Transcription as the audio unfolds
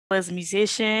as a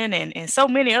musician and so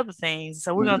many other things.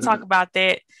 So we're going to talk about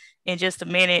that in just a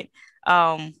minute.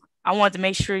 Um, I want to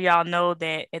make sure y'all know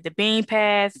that at the Bean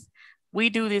Path, we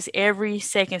do this every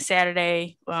second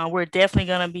Saturday. We're definitely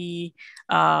going to be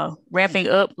ramping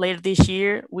up later this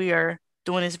year. We are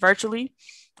doing this virtually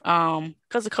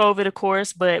because of COVID, of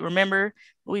course. But remember,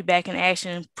 we'll be back in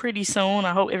action pretty soon.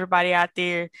 I hope everybody out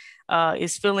there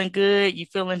is feeling good. You're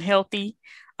feeling healthy.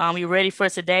 You're ready for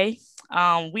today.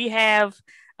 We have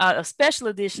a special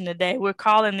edition today. We're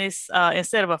calling this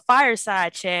instead of a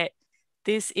fireside chat,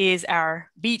 this is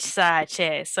our beachside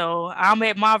chat. So I'm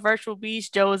at my virtual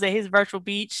beach. Joe is at his virtual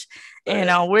beach,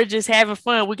 and we're just having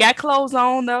fun. We got clothes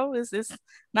on though. It's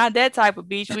not that type of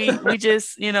beach. We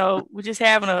just we're just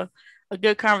having a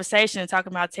good conversation and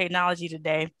talking about technology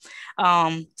today. So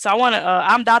I want to.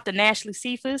 I'm Dr. Nashley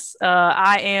Cephas.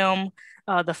 I am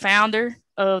the founder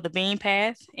of the Bean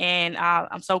Path, and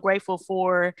I'm so grateful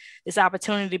for this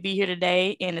opportunity to be here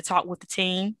today and to talk with the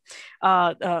team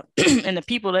and the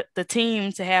people, the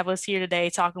team, to have us here today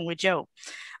talking with Joe.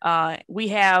 We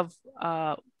have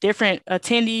different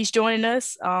attendees joining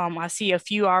us. I see a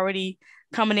few already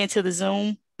coming into the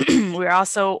Zoom. We're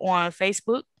also on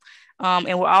Facebook.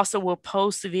 And we'll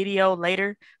post the video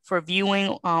later for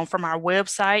viewing from our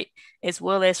website as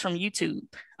well as from YouTube.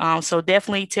 So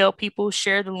definitely tell people,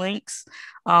 share the links,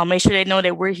 make sure they know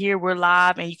that we're here, we're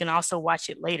live, and you can also watch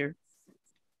it later.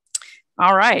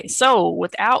 All right. So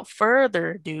without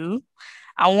further ado,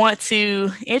 I want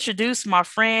to introduce my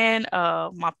friend,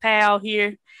 my pal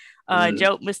here,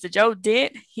 Mr. Joe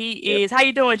Dent. He is. How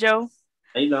you doing, Joe?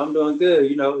 I'm doing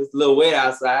good. It's a little wet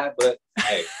outside, but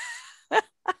hey.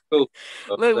 Cool.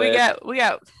 Look, we got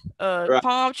right.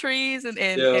 Palm trees and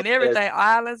everything,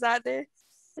 islands out there.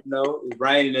 It's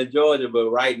raining in Georgia, but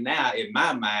right now, in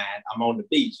my mind, I'm on the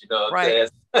beach. Right.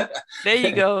 There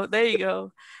you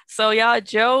go. So y'all,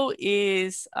 Joe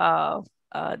is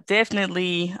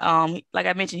definitely like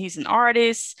I mentioned, he's an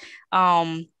artist.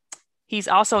 He's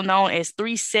also known as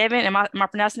 37. Am I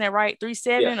pronouncing that right?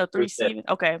 37 or 37?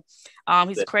 Okay.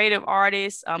 He's a creative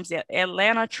artist. He's an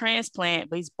Atlanta transplant,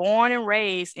 but he's born and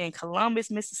raised in Columbus,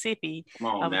 Mississippi.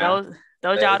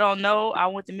 Those y'all don't know, I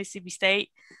went to Mississippi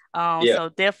State. So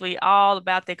definitely all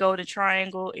about the Golden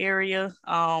Triangle area.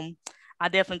 I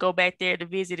definitely go back there to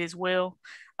visit as well.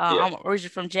 I'm originally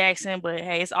from Jackson, but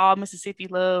hey, it's all Mississippi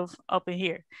love up in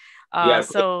here.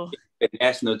 So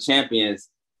national champions.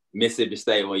 Mississippi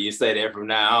State, when you say that from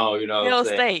now on, Hell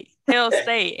State,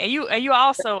 and you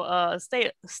also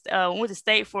went to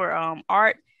state for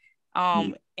art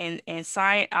and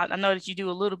science. I know that you do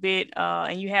a little bit,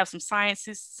 and you have some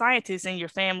scientists in your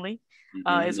family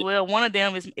as well. One of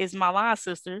them is my line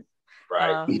sister,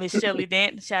 right, Miss Shelley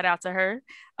Dent. Shout out to her.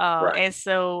 Right. And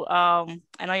so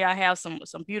I know y'all have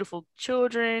some beautiful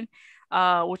children.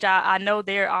 Which I know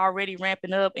they're already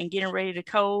ramping up and getting ready to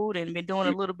code and been doing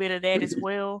a little bit of that as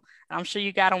well. I'm sure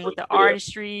you got them with the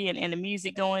artistry and the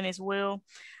music going as well.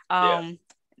 Now,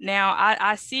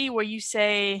 I see where you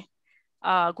say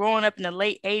growing up in the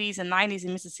late 80s and 90s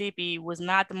in Mississippi was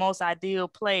not the most ideal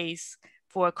place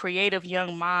for a creative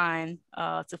young mind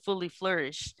to fully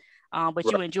flourish. But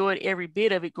you enjoyed every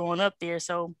bit of it growing up there.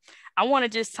 So I want to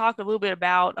just talk a little bit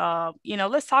about,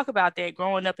 let's talk about that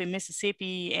growing up in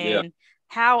Mississippi and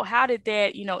how did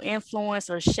that, influence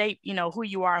or shape, who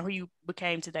you are and who you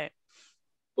became today?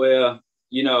 Well,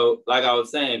 like I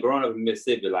was saying, growing up in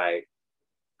Mississippi, like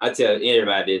I tell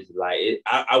everybody this, like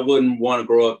I wouldn't want to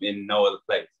grow up in no other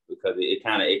place because it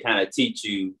kind of teach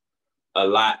you a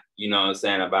lot,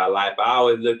 about life. I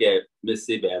always look at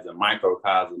Mississippi as a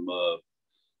microcosm of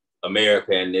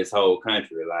America and this whole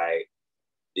country. Like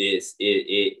it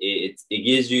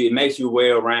gives you, it makes you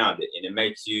well-rounded and it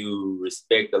makes you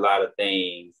respect a lot of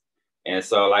things. And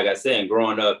so, like I said,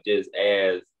 growing up just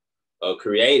as a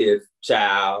creative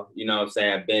child,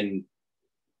 I've been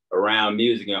around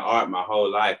music and art my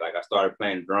whole life. Like I started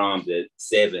playing drums at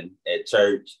 7 at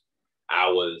church. I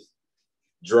was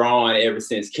drawing ever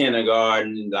since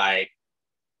kindergarten, like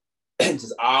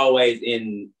just always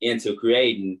into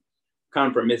creating.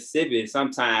 Coming from Mississippi,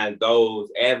 sometimes those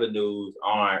avenues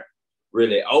aren't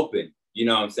really open,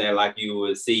 like you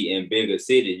would see in bigger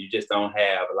cities. You just don't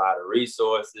have a lot of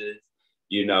resources.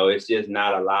 It's just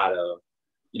not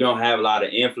you don't have a lot of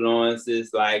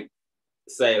influences, like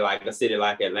say like a city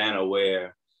like Atlanta,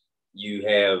 where you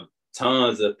have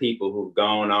tons of people who've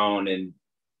gone on and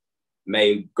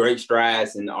made great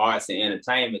strides in the arts and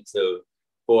entertainment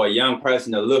for a young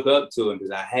person to look up to and be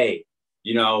like, hey,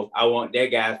 I want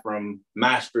that guy from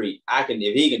my street.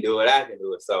 If he can do it, I can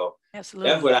do it. So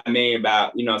absolutely. That's what I mean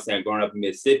about, growing up in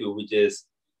Mississippi, we just,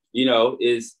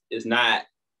 it's not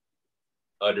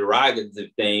a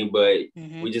derogative thing, but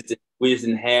Mm-hmm. we just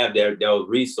didn't have those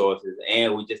resources,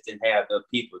 and we just didn't have the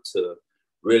people to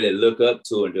really look up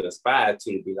to and to aspire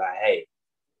to be like, hey,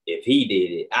 if he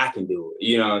did it, I can do it.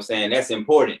 You know what I'm saying? That's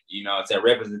important. You know what I'm saying?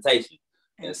 Representation.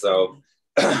 And so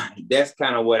Absolutely. that's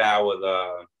kind of what I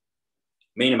was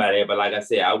meaning by that. But like I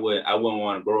said, I wouldn't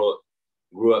want to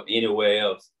grew up anywhere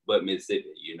else but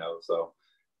Mississippi, you know. So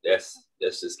that's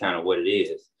just kind of what it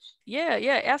is. Yeah,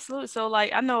 yeah, absolutely. So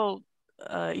like I know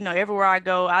everywhere I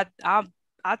go, I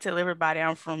tell everybody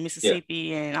I'm from Yeah.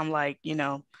 Mississippi and I'm like,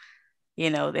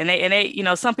 and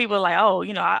they, some people are like, oh,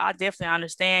 I definitely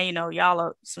understand, y'all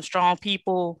are some strong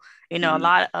people.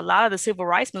 Mm-hmm. A lot of the civil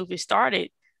rights movement started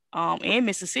in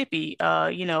Mississippi.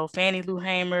 Fannie Lou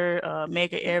Hamer,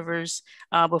 Medgar Evers,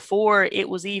 before it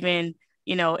was even,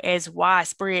 as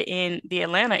widespread in the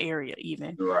Atlanta area,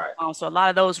 even. Right. So a lot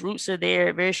of those roots are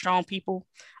there, very strong people.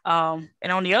 And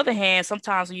on the other hand,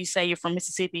 sometimes when you say you're from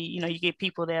Mississippi, you get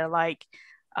people that are like,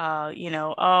 oh,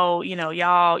 y'all,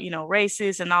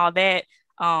 racist and all that.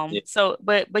 Yeah.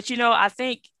 But I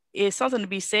think it's something to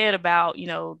be said about,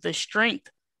 the strength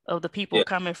of the people Yeah.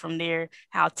 coming from there,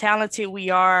 how talented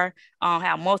we are,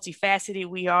 how multifaceted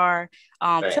we are.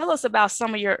 Right. Tell us about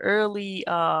some of your early,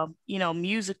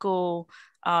 musical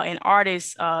and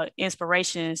artist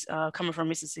inspirations coming from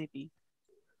Mississippi.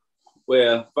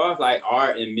 Well, as far as like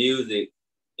art and music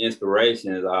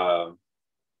inspirations,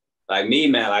 like me,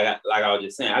 man, like I was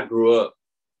just saying, I grew up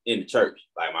in the church.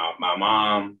 Like my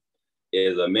mom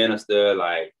is a minister.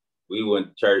 Like we went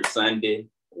to church Sunday,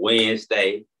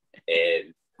 Wednesday,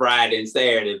 and Friday and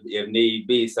Saturday if need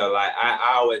be. So like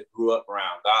I always grew up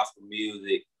around gospel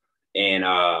music, and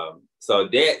so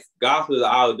that gospel has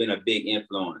always been a big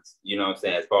influence. You know what I'm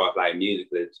saying? As far as like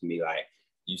musically to me, like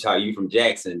you from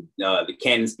Jackson, the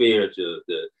Canton Spirituals,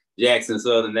 the Jackson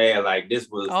Southern Air, like this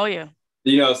was, Oh yeah.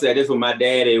 you know what I'm saying? This is what my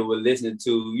daddy was listening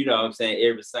to, you know what I'm saying,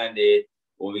 every Sunday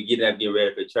when we get up, get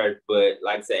ready for church. But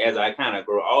like I said, as I kind of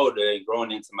grow older and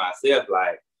growing into myself,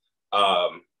 like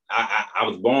I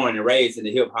was born and raised in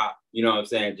the hip hop, you know what I'm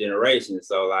saying, generation.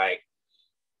 So like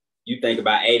you think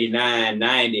about 89,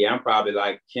 90, I'm probably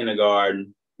like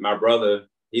kindergarten. My brother,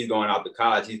 he's going out to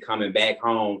college. He's coming back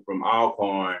home from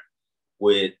Alcorn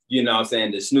with, you know what I'm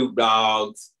saying, the Snoop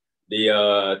Dogs,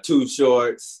 the Two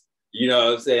Shorts, you know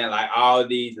what I'm saying, like all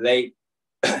these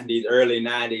these early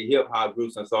 90s hip hop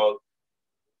groups. And so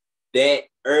that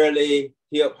early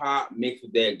hip hop mixed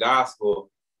with that gospel,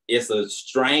 it's a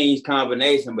strange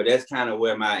combination, but that's kind of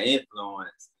where my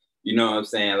influence, you know what I'm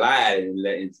saying, lied.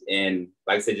 And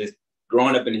like I said, just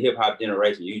growing up in the hip hop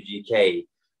generation, UGK,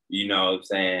 you know what I'm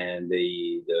saying,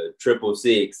 the Triple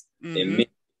Six, Mm-hmm. and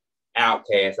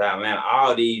Outkast, Atlanta,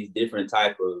 all these different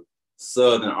type of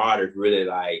Southern artists really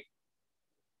like,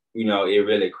 you know, it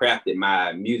really crafted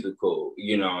my musical,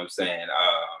 you know what I'm saying,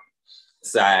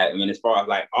 side. I mean, as far as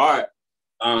like art,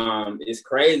 it's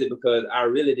crazy because I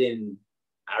really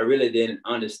didn't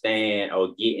understand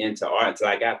or get into art until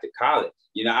I got to college.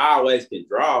 You know, I always could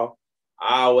draw.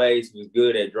 I always was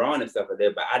good at drawing and stuff like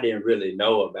that, but I didn't really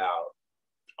know about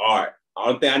art.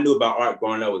 Only thing I knew about art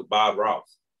growing up was Bob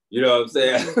Ross. You know what I'm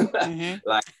saying? Mm-hmm.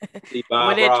 Like see Where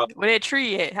Bob that Ross, where that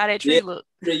tree at? How that yeah, tree look?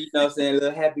 you know what I'm saying,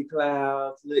 little happy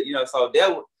clouds, you know. So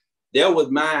that was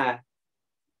my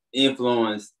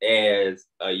influence as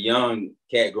a young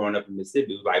cat growing up in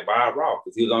Mississippi. Was like Bob Ross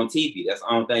because he was on TV. That's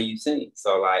the only thing you've seen.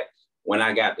 So like when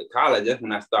I got to college, that's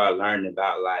when I started learning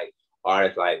about like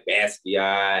artists like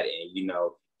Basquiat and, you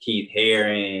know, Keith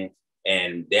Haring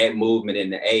and that movement in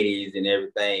the 80s and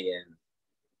everything.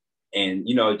 And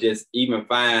you know, just even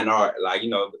fine art, like, you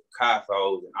know, the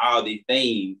Picasso's and all these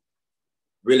things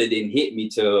really didn't hit me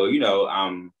till, you know,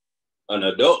 I'm an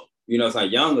adult, you know, some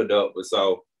young adult. But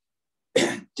so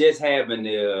just having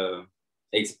the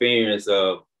experience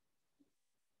of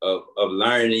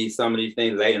learning some of these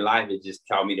things late in life, it just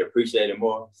taught me to appreciate it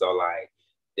more. So like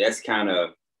that's kind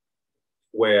of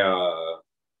where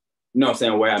you know what I'm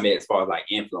saying, where I'm at as far as like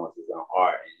influences on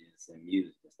art and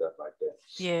music and stuff like that.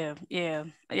 Yeah, yeah,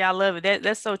 yeah. I love it.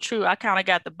 That's so true. I kind of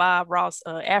got the Bob Ross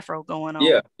afro going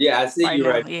Yeah, on yeah, I see right you now.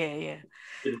 right. Yeah, yeah.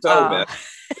 You told me Uh, about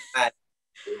it.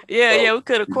 yeah, So yeah. We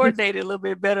could have coordinated a little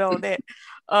bit better on that.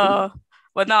 Uh,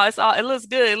 but no, it's all. It looks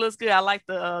good. It looks good. I like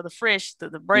the fresh the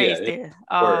yeah, braids there.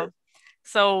 word.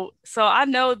 So I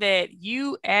know that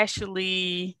you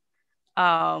actually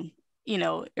um,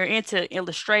 you're into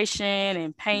illustration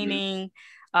and Mm-hmm. painting.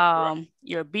 Right.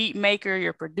 You're a beat maker,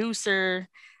 you're a producer.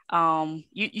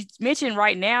 You mentioned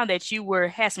right now that you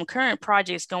had some current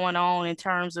projects going on in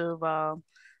terms of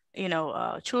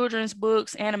children's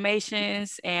books,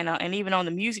 animations, and even on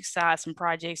the music side, some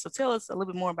projects. So tell us a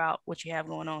little bit more about what you have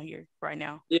going on here right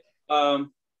now. Yeah,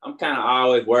 I'm kind of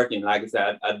always working. Like I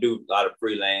said, I do a lot of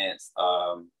freelance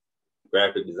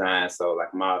graphic design. So like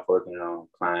I'm always working on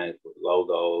clients with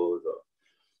logos or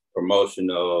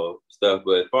promotional stuff.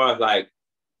 But as far as like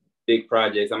big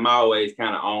projects, I'm always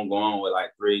kind of ongoing with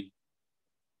like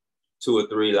two or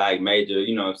three like major,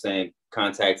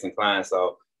 contacts and clients.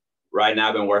 So right now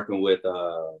I've been working with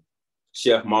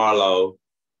Chef Marlowe.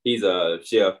 He's a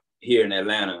chef here in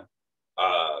Atlanta.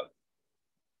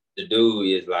 The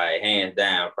dude is like hands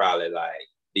down probably like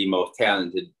the most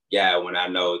talented guy when I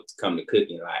know it's come to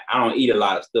cooking. Like I don't eat a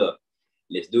lot of stuff.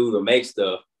 This dude will make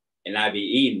stuff and I be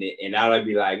eating it and I'll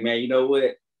be like, man, you know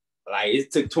what? Like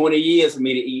it took 20 years for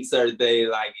me to eat certain things.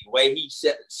 Like the way he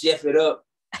chef it up.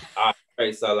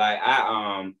 Right. So like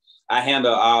I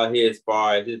handle all his, as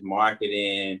far as his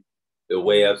marketing, the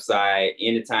website,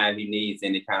 anytime he needs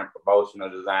any kind of promotional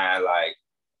design, like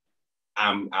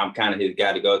I'm kind of his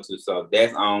guy to go to. So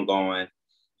that's ongoing.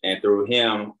 And through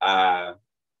him,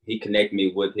 he connected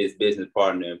me with his business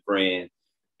partner and friend,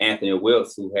 Anthony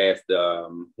Wilkes, who has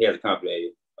he has a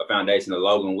company, a foundation, the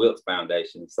Logan Wilkes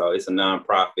Foundation. So it's a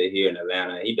nonprofit here in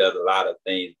Atlanta. He does a lot of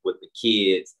things with the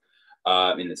kids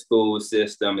in the school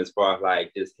system, as far as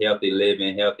like just healthy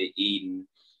living, healthy eating.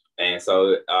 And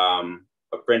so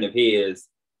a friend of his,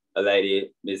 a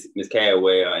lady, Miss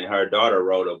Cadwell, and her daughter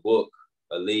wrote a book,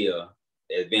 Aaliyah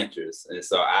Adventures. And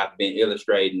so I've been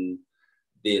illustrating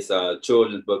this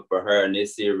children's book for her in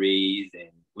this series. And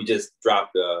we just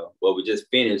dropped we just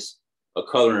finished a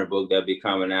coloring book that'll be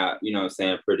coming out,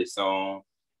 pretty soon.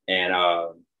 And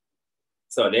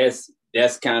so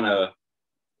that's kind of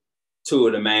two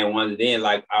of the main ones. And then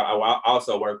like I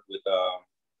also work with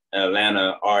an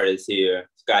Atlanta artist here,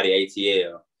 Scotty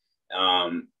ATL.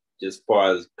 Just as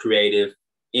far as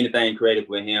anything creative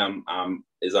with him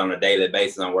is on a daily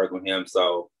basis. I'm working with him.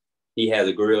 So he has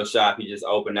a grill shop. He just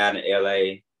opened out in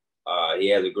LA. He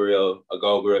has a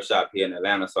Gold Grill shop here in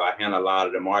Atlanta. So I handle a lot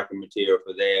of the marketing material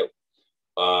for that.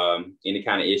 Any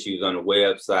kind of issues on the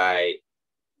website,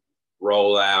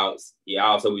 rollouts. We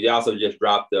also just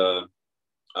dropped an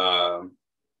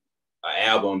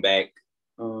album back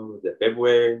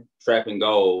February, Trapping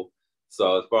Gold.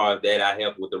 So as far as that, I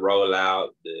help with the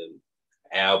rollout, the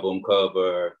album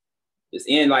cover. It's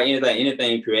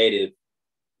anything creative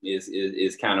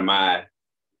is kind of my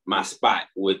spot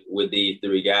with these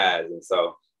three guys. And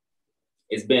so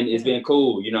it's been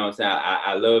cool. You know what I'm saying?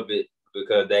 I love it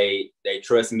because they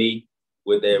trust me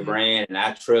with their brand, and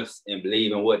I trust and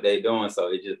believe in what they're doing.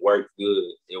 So it just works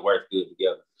good. It works good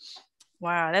together.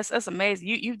 Wow, that's amazing.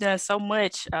 You've done so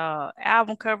much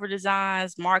album cover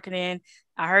designs, marketing.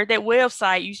 I heard that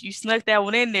website. You snuck that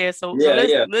one in there. So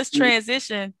let's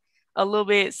transition a little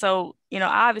bit. So,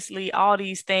 obviously all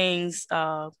these things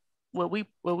what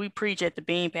we preach at the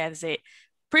Bean Path is that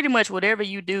pretty much whatever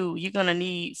you do, you're gonna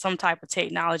need some type of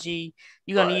technology.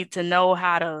 You're gonna need to know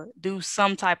how to do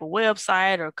some type of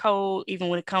website or code, even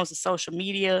when it comes to social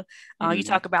media. You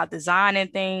talk about designing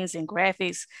things and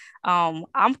graphics.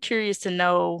 I'm curious to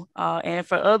know, and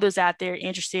for others out there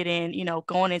interested in,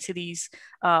 going into these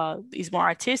more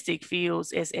artistic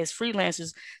fields as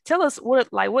freelancers, tell us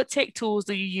what tech tools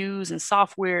do you use and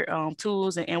software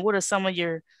tools, and what are some of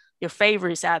your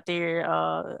favorites out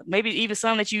there, maybe even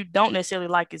some that you don't necessarily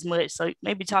like as much. So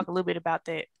maybe talk a little bit about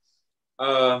that.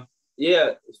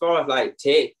 Yeah, as far as like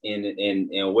tech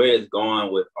and where it's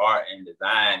going with art and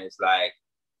design, it's like,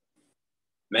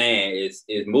 man, it's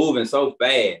moving so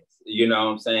fast. You know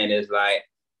what I'm saying? It's like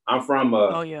I'm from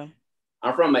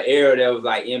an era that was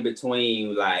like in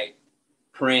between like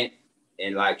print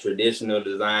and like traditional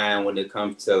design when it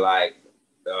comes to like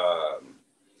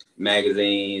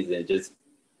magazines and just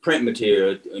print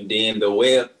material. And then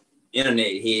the internet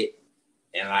hit,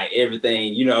 and like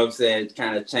everything, you know what I'm saying,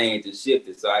 kind of changed and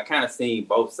shifted. So I kind of seen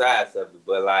both sides of it.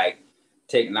 But like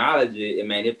technology,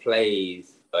 it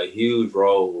plays a huge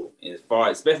role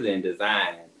especially in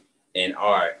design and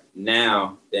art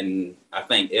now than I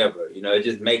think ever. It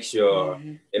just makes your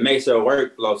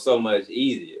workflow so much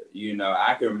easier.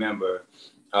 I can remember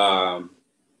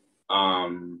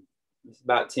it's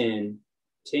about 10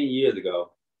 years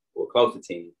ago, or close to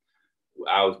 10.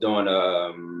 I was doing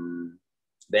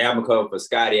the album cover for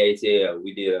Scotty ATL.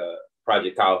 We did a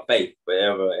project called Faith,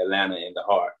 Forever Atlanta in the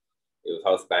Heart. It was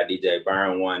hosted by DJ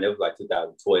Burn One. It was like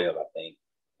 2012, I think.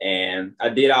 And I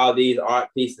did all these art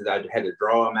pieces. I had to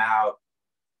draw them out.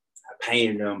 I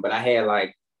painted them, but I had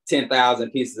like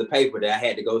 10,000 pieces of paper that I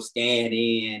had to go scan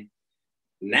in.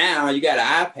 Now you got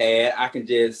an iPad. I can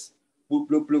just bloop,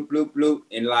 bloop, bloop, bloop, bloop,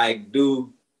 and like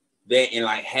do that in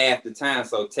like half the time.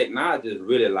 So technology is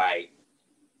really like,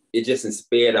 it just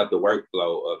sped up the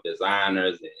workflow of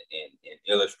designers and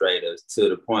illustrators to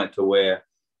the point to where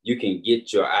you can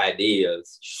get your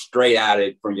ideas straight out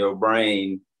of from your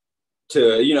brain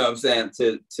to, you know what I'm saying,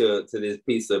 to this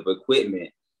piece of equipment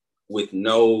with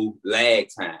no lag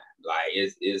time. Like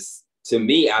it's to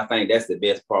me, I think that's the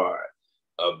best part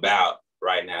about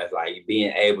right now. It's like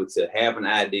being able to have an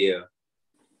idea.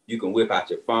 You can whip out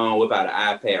your phone, whip out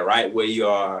an iPad right where you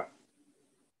are,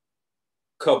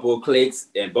 couple of clicks,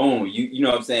 and boom, you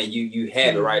know what I'm saying? You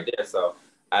have it right there. So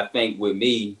I think with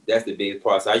me, that's the biggest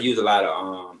part. So I use a lot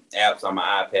of apps on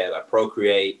my iPad. Like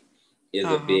Procreate is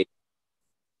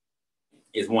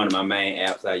is one of my main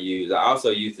apps I use. I also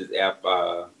use this app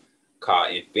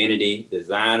called Infinity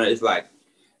Designer. It's like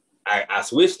I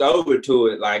switched over to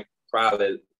it like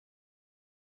probably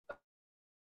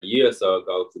a year or so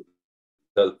ago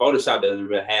because Photoshop doesn't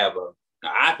really have an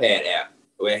iPad app.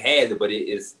 Well, it has it, but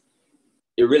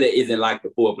it really isn't like the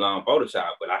full-blown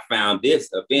Photoshop. But I found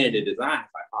this Affinity Design.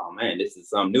 It's like, oh man, this is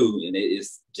something new, and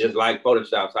it's just like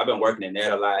Photoshop. So I've been working in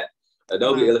that a lot.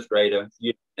 Adobe Illustrator,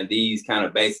 and these kind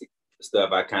of basic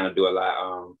stuff I kind of do a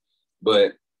lot.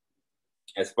 But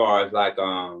as far as like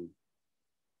I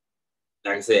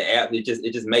said, app, it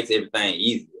just makes everything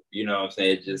easier. You know what I'm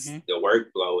saying? It just the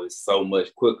workflow is so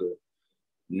much quicker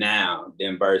now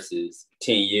than versus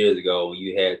 10 years ago when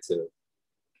you had to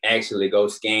actually go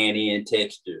scan in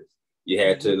textures. You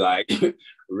had to like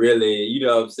really, you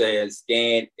know what I'm saying,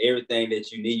 scan everything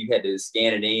that you need. You had to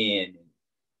scan it in and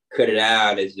cut it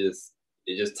out. It just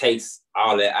takes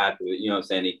all that out of it, you know what I'm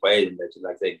saying, the equation that you,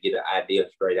 like I said, get an idea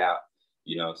straight out,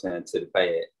 you know what I'm saying, to the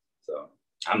pad. So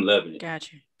I'm loving it.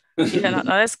 Gotcha. Yeah, no,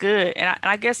 that's good. And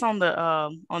I guess on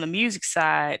the music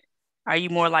side, are you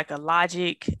more like a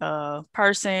Logic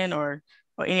person or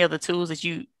any other tools that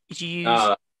you use?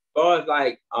 As far as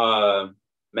like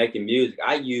making music,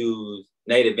 I use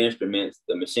Native Instruments,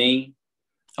 the machine.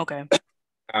 Okay.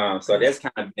 So that's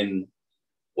kind of been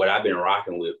what I've been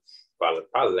rocking with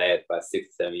probably last about 6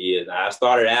 or 7 years. I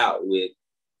started out with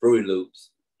Fruity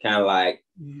Loops, kind of like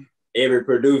every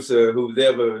producer who's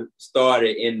ever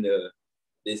started in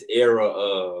this era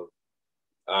of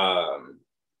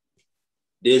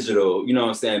digital, you know what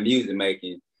I'm saying, music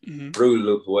making. Fruity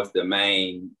Loops was the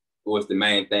main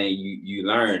thing you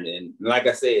learned. And like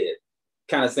I said,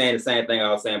 kind of saying the same thing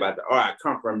I was saying about the art. I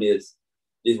come from this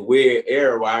weird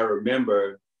era where I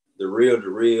remember the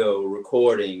reel-to-reel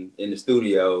recording in the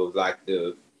studios, like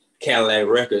the Cadillac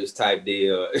Records type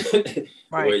deal,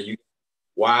 where you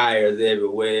wires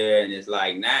everywhere, and it's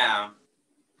like now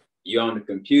you're on the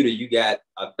computer, you got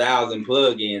 1,000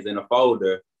 plugins in a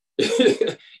folder.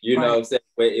 You know what I'm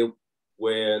saying?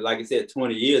 Where like I said,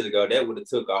 20 years ago, that would have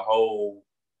took a whole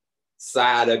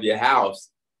side of your house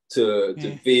to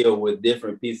fill with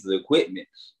different pieces of equipment.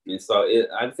 And so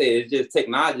I'd say it's just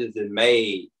technology has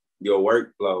made your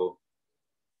workflow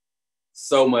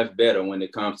so much better when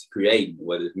it comes to creating,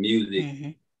 whether it's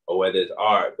music or whether it's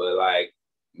art. But like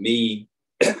me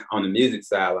on the music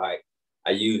side, like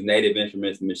I use Native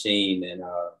Instruments machine, and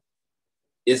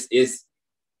it's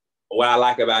what I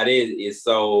like about it is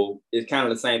it's kind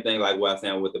of the same thing like what I was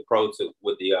saying with the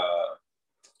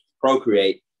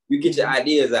Procreate. You get your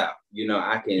ideas out. You know,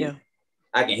 I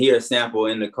can hear a sample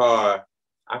in the car.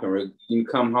 You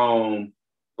come home,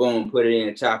 boom, put it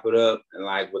in, chop it up, and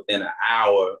like within an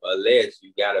hour or less,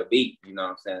 you got a beat. You know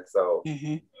what I'm saying? So,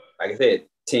 like I said,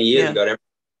 10 years ago, that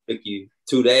took you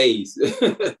 2 days.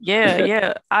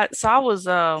 Yeah. I was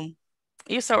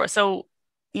so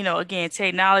you know, again,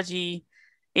 technology,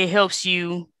 it helps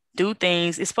you do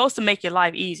things. It's supposed to make your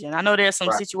life easier. And I know there's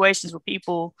some situations where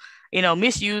people, you know,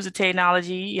 misuse the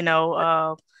technology, you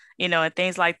know, and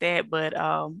things like that. But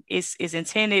it's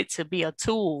intended to be a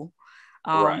tool.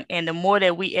 And the more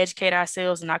that we educate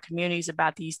ourselves in our communities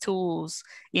about these tools,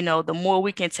 you know, the more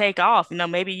we can take off. You know,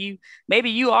 maybe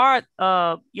you are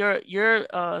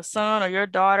your son or your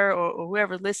daughter or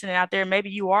whoever's listening out there. Maybe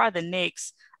you are the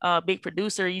next big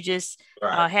producer. You just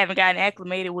haven't gotten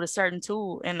acclimated with a certain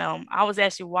tool. And I was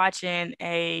actually watching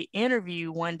a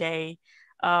interview one day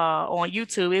on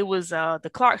YouTube. It was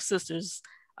the Clark sisters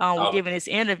were giving this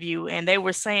interview, and they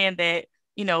were saying that,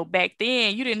 you know, back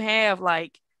then you didn't have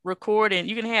like recording,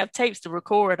 you can have tapes to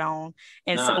record on.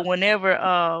 And so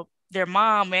whenever their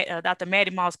mom, Dr.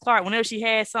 Maddie Moss Clark, whenever she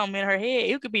had something in her head,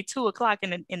 it could be 2 o'clock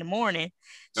in the morning.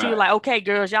 She was like, "Okay,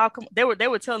 girls, y'all come." They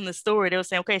were telling the story. They were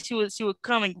saying, "Okay," she would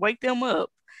come and wake them up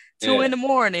 2 in the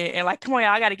morning and like, "Come on,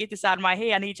 y'all, I got to get this out of my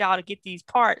head. I need y'all to get these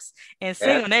parts and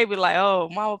sing." And they be like, "Oh,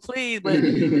 mama, please," but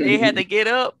they had to get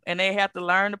up and they had to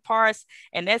learn the parts,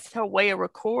 and that's her way of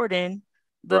recording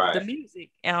the Right. music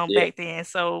Yeah. back then.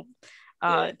 So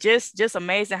Yeah. just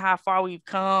amazing how far we've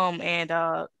come, and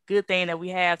good thing that we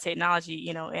have technology,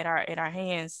 at our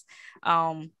hands.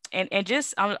 And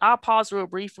just I'll pause real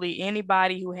briefly.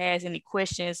 Anybody who has any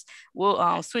questions,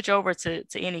 we'll switch over to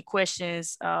any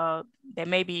questions that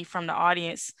may be from the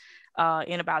audience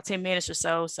in about 10 minutes or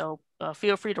so. So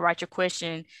feel free to write your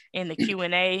question in the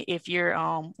Q&A if you're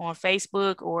on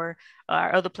Facebook or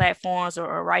other platforms,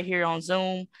 or right here on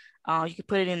Zoom. You can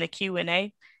put it in the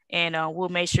Q&A, and we'll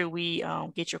make sure we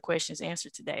get your questions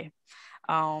answered today.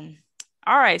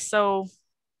 All right, so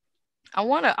I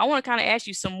wanna kind of ask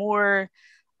you some more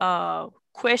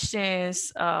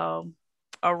questions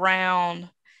around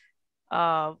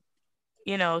uh,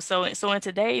 so in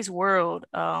today's world,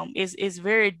 it's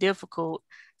very difficult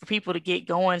for people to get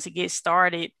going, to get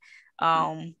started.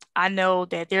 I know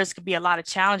that there's could be a lot of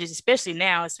challenges, especially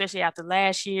now, especially after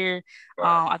last year.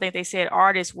 Right. I think they said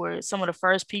artists were some of the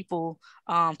first people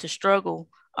to struggle,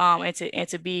 and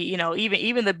to be,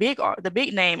 even the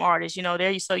big name artists,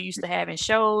 they're so used to having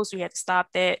shows. We had to stop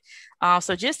that.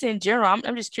 So just in general,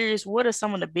 I'm just curious, what are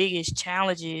some of the biggest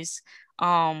challenges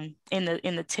in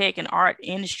the tech and art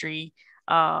industry,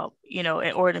 or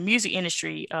the music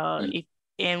industry, Mm.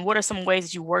 and what are some ways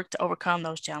that you work to overcome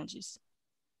those challenges?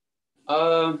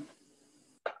 Um,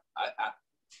 I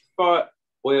thought,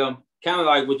 well, kind of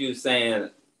like what you were saying,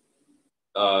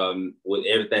 with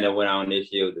everything that went on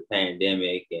this year with the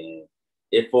pandemic, and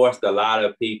it forced a lot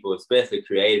of people, especially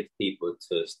creative people,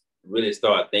 to really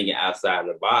start thinking outside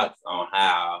the box on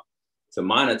how to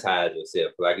monetize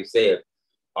yourself. Like you said,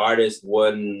 artists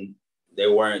they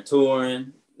weren't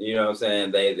touring, you know what I'm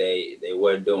saying? They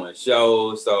weren't doing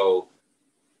shows. So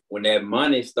when that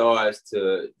money starts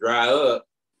to dry up,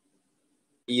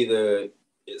 either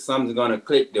something's gonna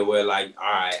click to where, like, all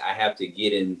right, I have to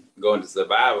go into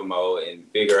survival mode and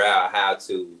figure out how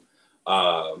to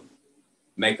um,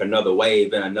 make another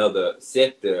wave in another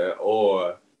sector,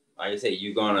 or like I say,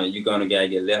 you're gonna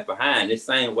get left behind. The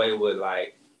same way with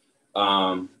like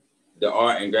um, the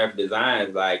art and graphic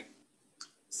designs. Like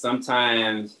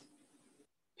sometimes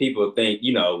people think,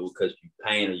 because you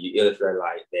paint or you illustrate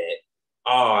like that,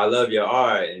 oh, I love your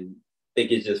art, and think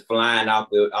it's just flying off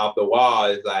the wall.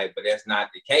 It's like, but that's not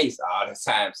the case all the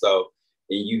time. So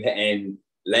and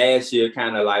last year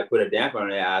kind of like put a damper on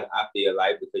that. I feel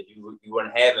like, because you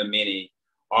weren't having many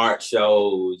art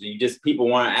shows. People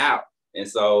weren't out, and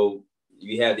so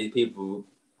you have these people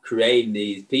creating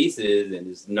these pieces, and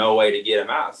there's no way to get them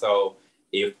out. So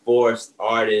it forced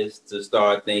artists to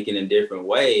start thinking in different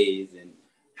ways, and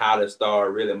how to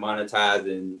start really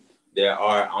monetizing their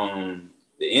art on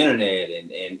the internet,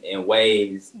 and in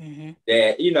ways Mm-hmm.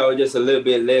 that, just a little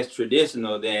bit less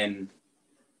traditional than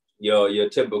your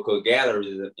typical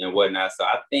galleries and whatnot. So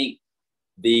I think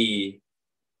the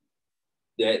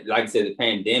that like I said, the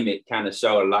pandemic kind of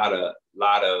showed a lot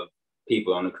of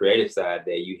people on the creative side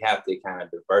that you have to kind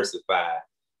of diversify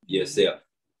Mm-hmm. yourself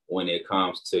when it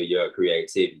comes to your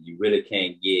creativity. You really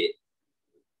can't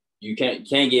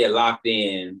get locked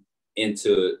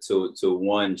into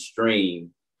one stream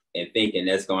and thinking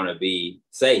that's going to be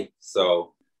safe.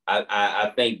 So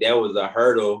I think that was a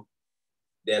hurdle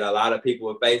that a lot of people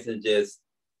were facing, just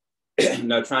trying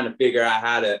to figure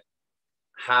out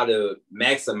how to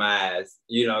maximize,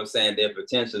 what I'm saying, their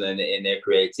potential and their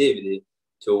creativity,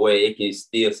 to where it can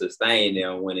still sustain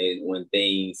them when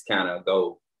things kind of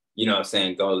go, what I'm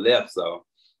saying, go left. So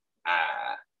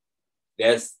uh,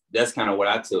 that's kind of what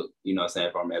I took, what I'm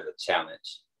saying, from as a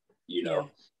challenge. Yeah,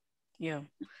 yeah,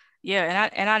 yeah.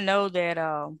 And I know that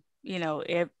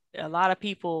if a lot of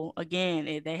people,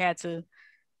 again, they had to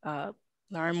uh,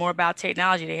 learn more about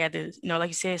technology. They had to, like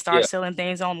you said, start Yeah, selling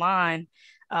things online.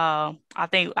 I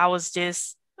think I was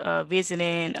just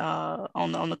visiting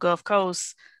on the Gulf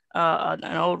Coast,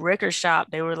 an old record shop.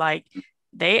 They were like,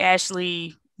 they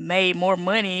actually made more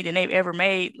money than they've ever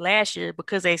made last year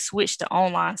because they switched to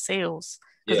online sales.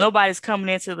 Because yeah, nobody's coming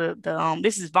into the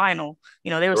this is vinyl.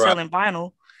 They were right, selling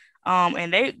vinyl.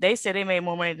 And they said they made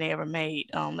more money than they ever made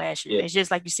last year. yeah, And it's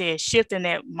just like you said, shifting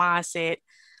that mindset.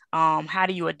 How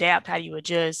do you adapt? How do you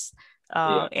adjust?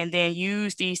 yeah. And then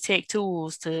use these tech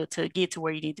tools to get to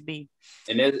where you need to be.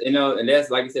 And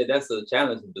that's like I said, that's a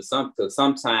challenge. Because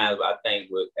sometimes I think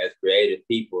with as creative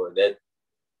people, that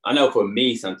I know for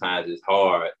me sometimes it's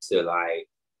hard to, like,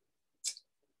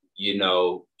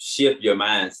 shift your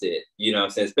mindset. You know what I'm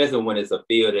saying? Especially when it's a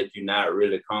field that you're not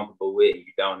really comfortable with, and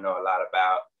you don't know a lot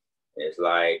about. It's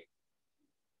like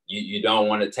you don't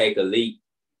want to take a leap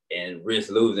and risk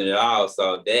losing it all.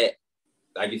 So that,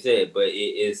 like you said, but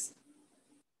it's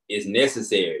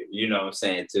necessary, what I'm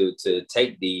saying, to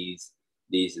take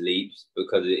these leaps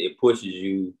because it pushes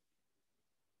you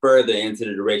further into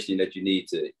the direction that you need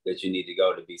to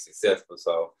go to be successful.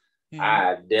 So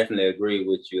I definitely agree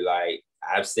with you. Like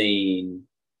I've seen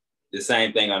the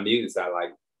same thing on the music side,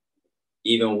 like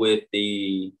even with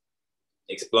the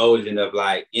explosion of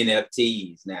like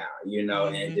NFTs now, you know,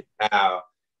 and just how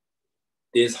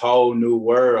this whole new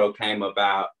world came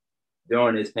about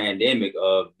during this pandemic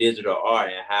of digital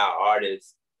art and how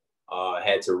artists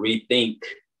had to rethink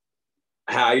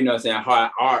how, you know what I'm saying,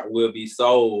 how art will be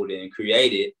sold and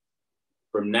created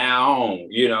from now on,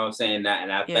 you know what I'm saying?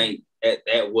 And I think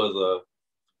that was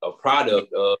a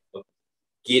product of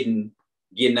getting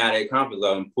out of that comfort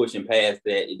zone and pushing past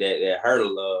that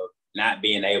hurdle of not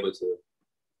being able to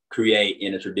create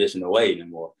in a traditional way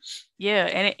anymore. Yeah,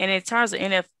 and in terms of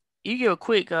NFT, you give a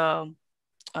quick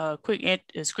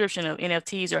description of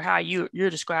NFTs or how you're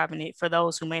describing it for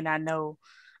those who may not know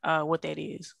what that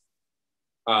is.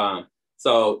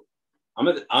 So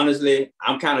honestly,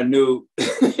 I'm kind of new.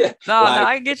 No,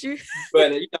 I get you.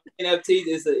 But you know,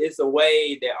 NFTs it's a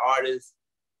way that artists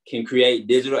can create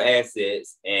digital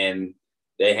assets, and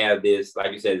they have this,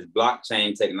 like you said, this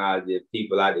blockchain technology. If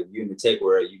people out there, you in the tech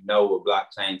world, you know what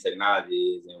blockchain technology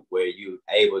is, and where you're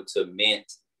able to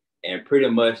mint and pretty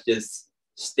much just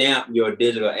stamp your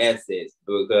digital assets.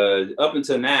 Because up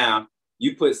until now,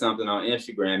 you put something on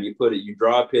Instagram, you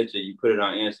draw a picture, you put it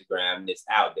on Instagram, and it's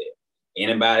out there.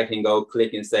 Anybody can go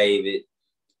click and save it.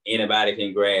 Anybody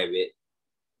can grab it.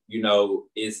 You know,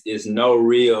 it's no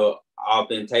real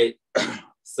authentic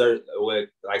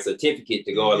certificate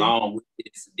to go along with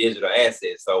this digital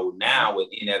asset. So now with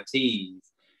NFTs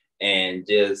and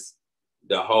just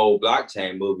the whole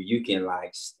blockchain movie, you can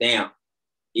like stamp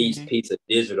each piece of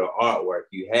digital artwork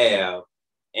you have,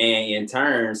 and in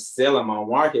turn sell them on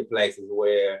marketplaces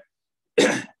where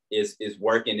it's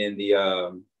working in the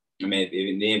I mean,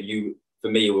 if you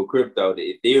familiar with crypto,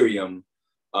 the Ethereum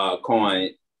coin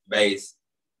base,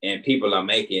 and people are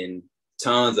making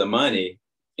tons of money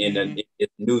in the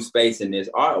new space in this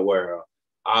art world,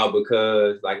 all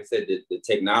because, like I said, the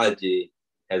technology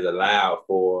has allowed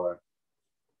for,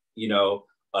 you know,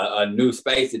 a new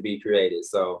space to be created.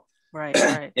 So, right.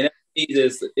 And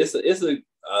it's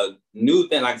a new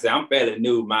thing. Like I said, I'm fairly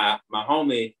new. My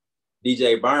homie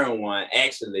DJ Burn One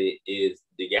actually is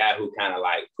the guy who kind of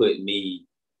like put me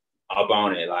up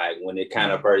on it. Like when it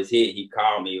kind of first hit, he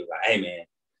called me. He was like, "Hey man,"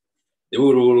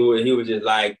 and he was just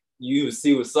like, he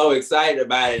was so excited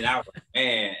about it. And I was like,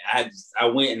 man, I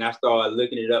went and I started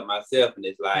looking it up myself, and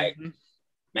it's like,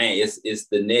 man, it's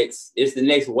the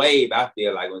next wave. I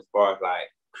feel like as far as like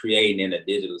creating in a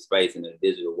digital space in a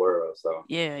digital world. So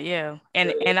yeah,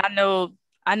 and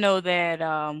I know that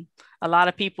a lot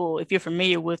of people, if you're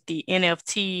familiar with the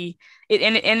NFT,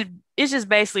 and it's just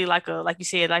basically like you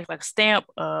said, like a stamp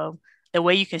of the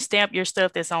way you can stamp your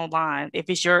stuff that's online. If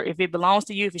it belongs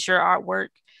to you, if it's your artwork,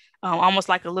 almost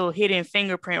like a little hidden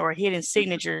fingerprint or a hidden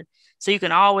signature, so you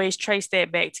can always trace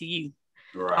that back to you,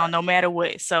 no matter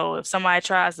what. So if somebody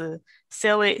tries to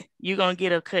sell it, you're gonna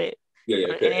get a cut. And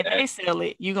if they sell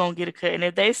it, you're gonna get a cut. And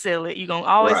if they sell it, you're gonna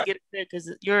always get a cut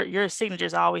because your signature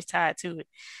is always tied to it.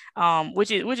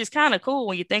 Which is kind of cool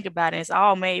when you think about it. It's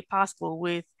all made possible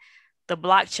with the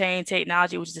blockchain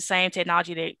technology, which is the same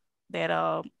technology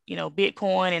that you know,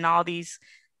 Bitcoin and all these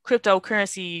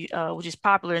cryptocurrency, which is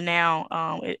popular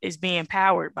now, is being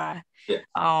powered by.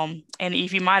 And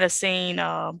if you might have seen,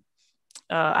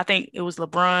 I think it was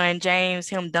LeBron James,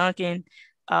 him dunking,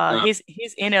 his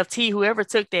NFT, whoever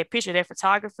took that picture, that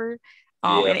photographer,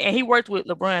 and he worked with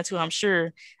LeBron too, I'm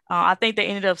sure. I think they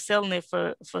ended up selling it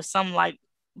for some like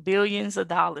billions of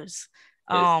dollars.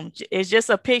 It's just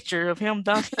a picture of him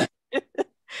dunking.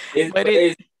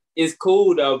 It's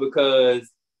cool though,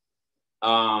 because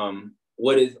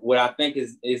what I think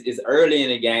is early in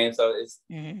the game, so it's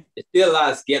still a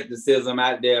lot of skepticism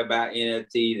out there about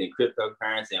NFTs and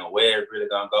cryptocurrency and where it's really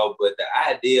gonna go. But the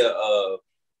idea of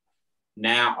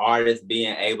now artists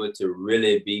being able to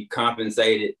really be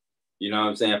compensated, you know what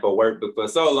I'm saying, for work, but for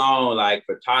so long, like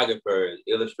photographers,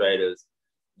 illustrators,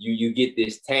 you get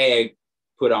this tag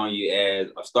put on you as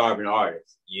a starving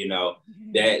artist, you know,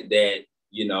 that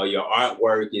you know, your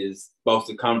artwork is supposed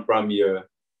to come from your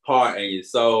heart and your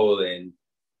soul, and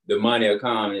the money will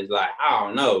come. It's like, I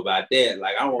don't know about that.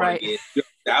 Like I want to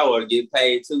get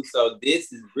paid too. So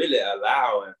this is really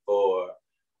allowing for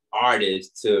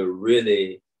artists to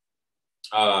really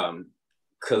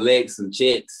collect some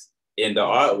checks in the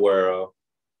art world.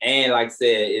 And like I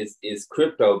said, it's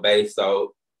crypto based,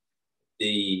 so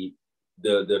the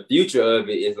future of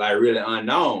it is like really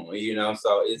unknown, you know.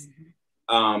 So it's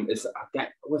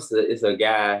a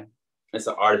guy. it's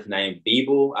an artist named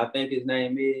Beeble, I think his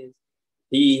name is.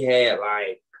 He had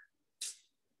like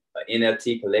an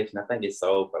NFT collection. I think it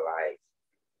sold for like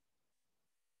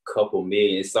a couple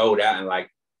million. It sold out in like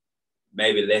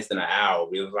maybe less than an hour.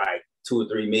 It was like 2 or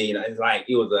 3 million. It's like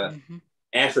it was a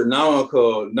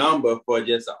astronomical number for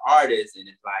just an artist. And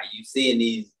it's like you seeing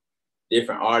these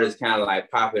different artists kind of like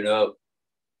popping up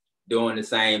doing the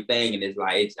same thing. And it's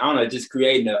like, I don't know, just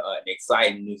creating an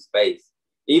exciting new space.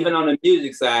 Even on the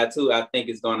music side too, I think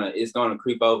it's gonna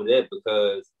creep over there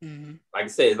because, like I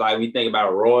said, it's like we think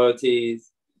about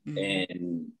royalties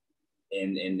and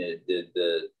the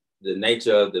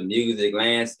nature of the music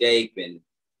landscape and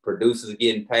producers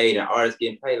getting paid and artists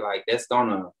getting paid. Like that's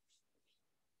gonna,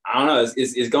 I don't know,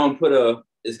 it's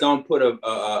gonna put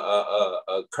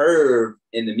a curve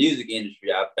in the music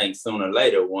industry. I think sooner or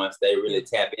later once they really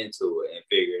tap into it and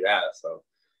figure it out. So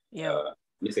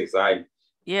it's exciting.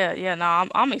 Yeah, no,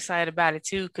 I'm excited about it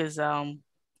too, because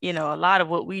you know, a lot of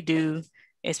what we do,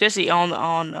 especially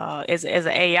on as an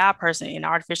AI person in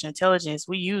artificial intelligence,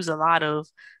 we use a lot of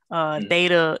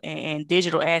data and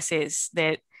digital assets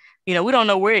that, you know, we don't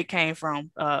know where it came from.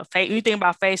 When you think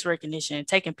about face recognition,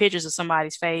 taking pictures of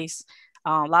somebody's face,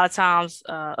 a lot of times,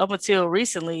 up until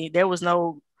recently, there was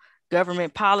no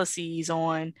government policies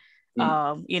on,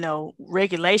 you know,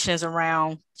 regulations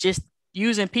around just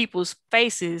using people's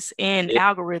faces in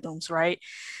algorithms, right?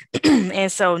 And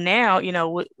so now, you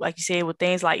know, like you said, with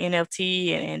things like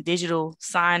NFT and digital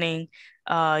signing,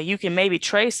 you can maybe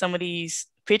trace some of these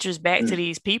pictures back to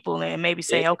these people and maybe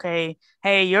say, okay,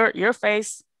 hey, your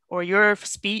face or your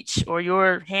speech or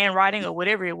your handwriting or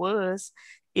whatever it was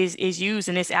is used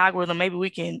in this algorithm. Maybe we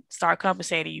can start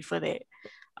compensating you for that.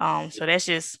 So that's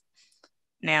just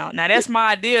now that's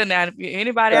my idea. Now, if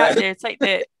anybody out there, take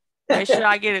that. Make sure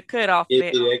I get a cut off of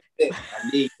it. I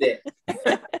need that.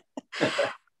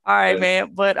 All right,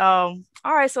 man. But all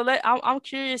right. So I'm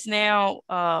curious now,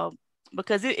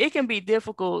 because it can be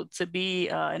difficult to be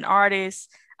an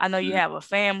artist. I know you have a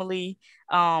family.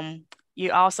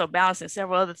 You're also balancing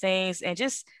several other things, and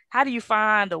just how do you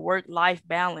find the work-life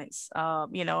balance?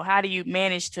 You know, how do you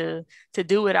manage to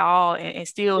do it all and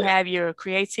still have your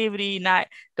creativity not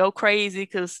go crazy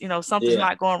because, you know, something's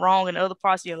not going wrong in other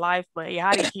parts of your life? But yeah,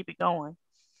 how do you keep it going?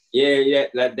 Yeah.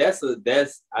 That's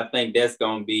I think that's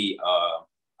gonna be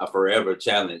a forever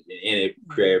challenge in any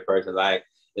creative person. Like,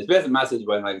 especially my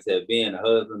situation, like I said, being a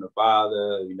husband, a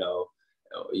father, you know,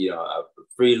 a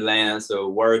freelancer,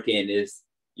 working,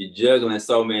 you're juggling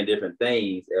so many different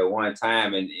things at one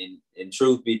time. And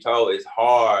truth be told, it's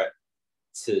hard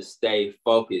to stay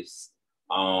focused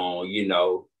on, you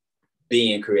know,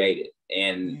 being creative.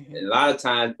 And a lot of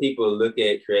times people look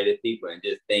at creative people and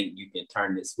just think you can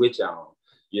turn the switch on.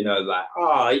 You know, like,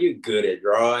 oh, you're good at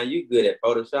drawing, you're good at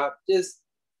Photoshop. Just,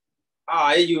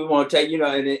 oh, you want to take, you know,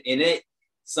 and it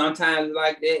sometimes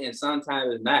like that, and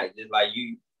sometimes it's not. Just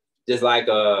like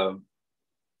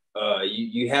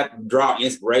you have to draw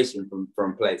inspiration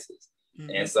from places.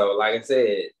 And so, like I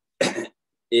said,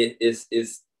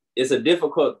 it's a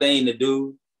difficult thing to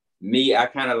do. Me, I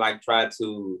kind of like try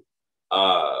to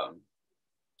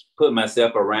put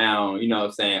myself around, you know what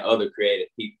I'm saying, other creative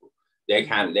people. That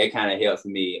kind of helps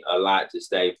me a lot to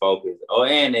stay focused. Oh,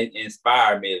 and it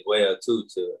inspired me as well too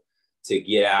to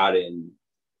get out and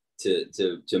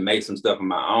to make some stuff of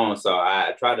my own. So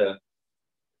I try to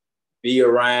be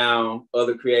around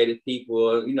other creative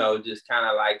people, you know, just kind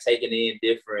of like taking in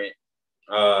different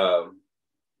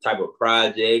type of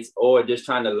projects, or just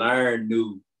trying to learn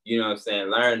new, you know what I'm saying,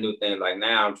 learn new things. Like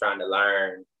now I'm trying to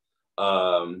learn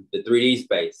the 3D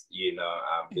space. You know,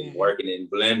 I've been working in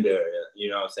Blender, you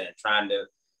know what I'm saying, trying to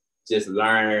just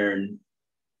learn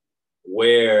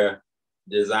where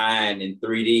design in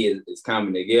 3D is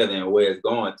coming together and where it's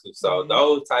going to. So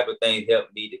those type of things help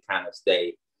me to kind of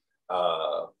stay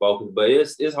focused. But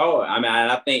it's hard. I mean,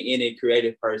 I think any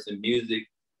creative person, music,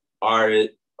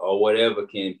 artist, or whatever,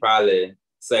 can probably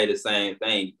say the same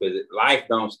thing, because life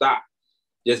don't stop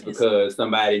just because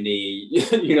somebody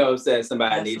needs, you know what I'm saying,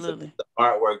 somebody needs some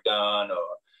artwork done,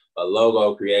 or a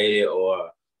logo created, or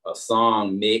a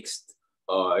song mixed,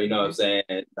 or, you know what I'm saying,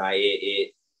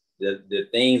 like the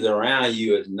things around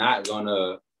you is not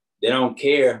gonna, they don't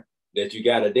care that you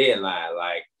got a deadline.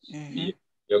 Like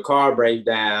your car breaks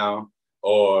down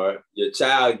or your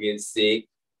child gets sick,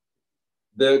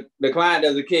 the client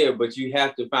doesn't care, but you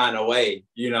have to find a way,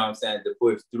 you know what I'm saying, to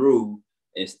push through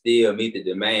and still meet the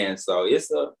demand. So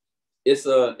it's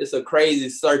a crazy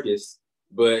circus,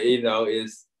 but you know,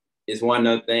 it's one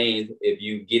of the things. If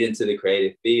you get into the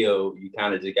creative field, you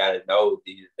kind of just got to know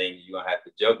these things you're gonna have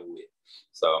to juggle with.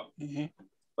 So,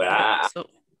 but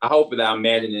I hope that I'm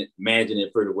managing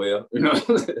it pretty well, you know.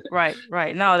 Right,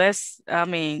 right. No, I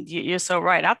mean, you're so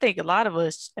right. I think a lot of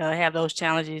us have those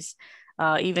challenges,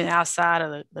 even outside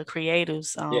of the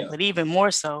creatives, Yeah, but even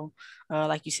more so,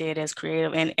 like you said, as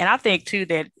creative. And I think too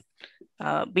that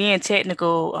being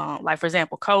technical, like for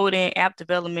example, coding, app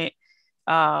development,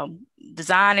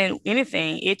 designing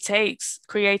anything, it takes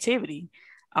creativity.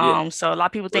 yeah, So a lot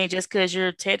of people think just because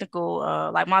you're technical,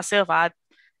 like myself, I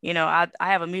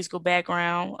have a musical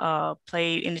background,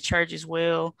 played in the church as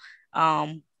well.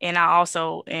 And I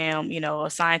also am, a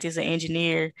scientist and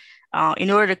engineer.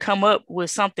 In order to come up with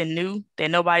something new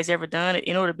that nobody's ever done,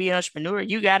 in order to be an entrepreneur,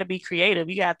 you got to be creative.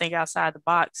 You got to think outside the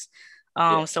box.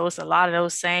 yeah. So it's a lot of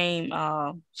those same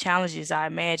challenges, I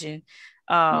imagine,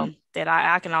 Mm-hmm. that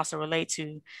I can also relate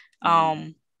to. Mm-hmm.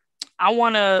 Um, I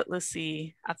want to, let's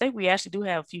see, I think we actually do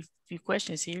have a few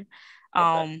questions here.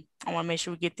 Okay. I want to make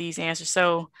sure we get these answers.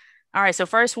 So, all right. So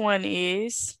first one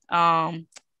is, well,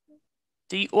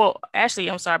 actually,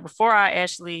 I'm sorry. Before I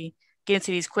actually get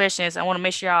into these questions, I want to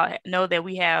make sure y'all know that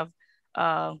we have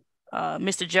uh,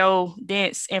 Mr. Joe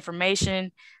Dent's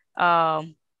information.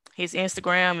 Um, his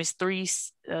Instagram is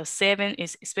 37.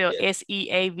 It's spelled Yeah.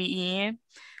 SEAVEN.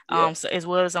 Yep. So as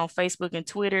well as on Facebook and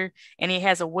Twitter, and he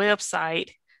has a website,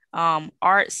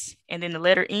 arts, and then the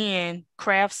letter N,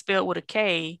 craft spelled with a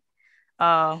K,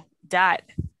 dot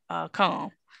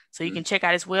com. So you Mm-hmm. can check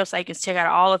out his website. You can check out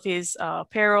all of his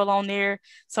apparel on there,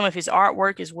 some of his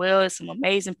artwork as well as some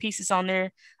amazing pieces on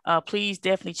there. Please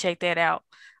definitely check that out.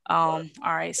 Right.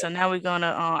 All right, so now we're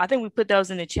gonna. I think we put those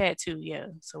in the chat too. Yeah,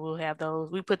 so we'll have those.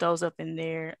 We put those up in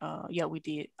there. Yeah, we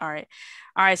did. All right.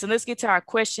 So let's get to our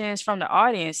questions from the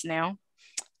audience now.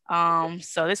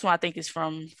 So this one I think is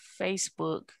from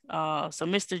Facebook. So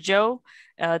Mr. Joe,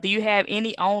 do you have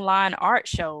any online art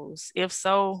shows? If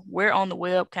so, where on the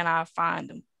web can I find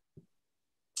them?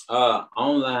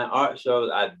 Online art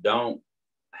shows, I don't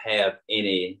have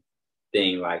anything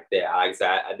like that. Like I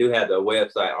said, I do have the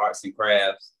website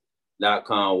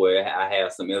artsandcrafts.com where I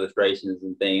have some illustrations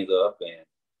and things up, and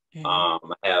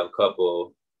Mhm. I have a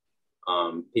couple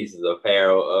pieces of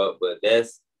apparel up, but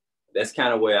that's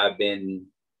kind of where I've been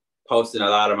posting a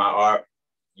lot of my art.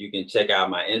 You can check out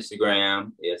my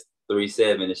Instagram. It's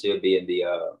 37. It should be in the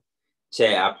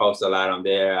chat. I post a lot on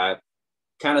there. I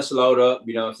kind of slowed up,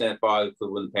 you know what I'm saying, as far as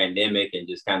with the pandemic and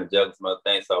just kind of juggling some other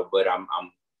things. So, but I'm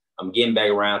getting back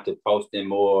around to posting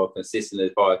more consistently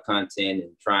as far as content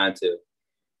and trying to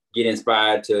get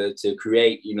inspired to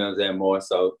create, you know what I'm saying, more.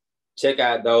 So check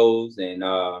out those, and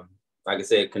like I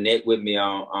said, connect with me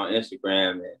on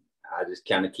Instagram, and I just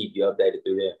kind of keep you updated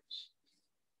through there.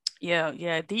 Yeah,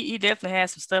 yeah. He definitely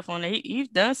has some stuff on there. He's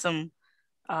done some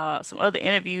other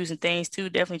interviews and things too.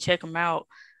 Definitely check them out.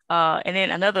 And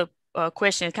then another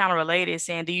question kind of related is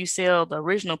saying, do you sell the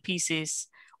original pieces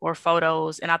or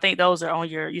photos? And I think those are on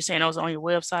you're saying those are on your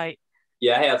website.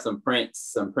 Yeah, I have some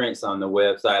prints on the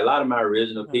website. A lot of my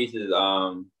original pieces,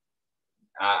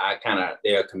 I kind of,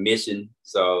 they're commissioned.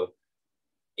 So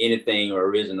anything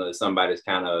original is somebody's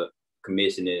kind of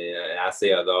commissioning it, and I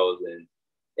sell those.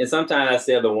 And sometimes I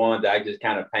sell the ones that I just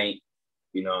kind of paint,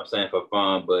 you know what I'm saying, for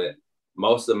fun. But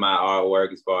most of my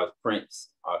artwork, as far as prints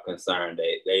are concerned,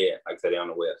 they like I said, they're on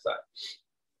the website.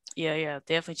 Yeah, yeah,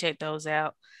 definitely check those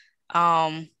out.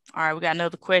 All right, we got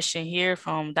another question here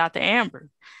from Dr. Amber.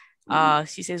 Mm-hmm.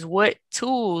 She says, what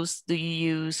tools do you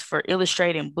use for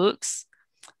illustrating books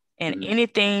and Mm-hmm. any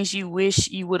things you wish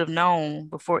you would have known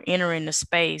before entering the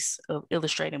space of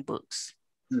illustrating books?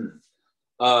 Hmm.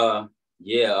 Uh,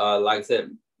 yeah, like I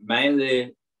said,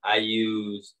 mainly I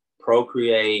use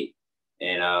Procreate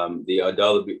and the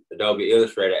Adobe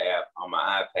Illustrator app on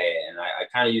my iPad, and I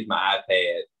kind of use my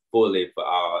iPad fully for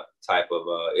all type of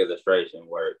illustration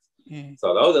work. Mm.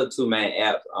 So those are the two main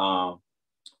apps.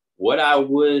 What I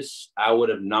wish I would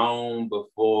have known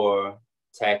before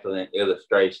tackling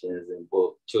illustrations and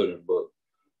children's book,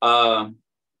 um,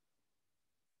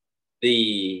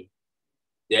 the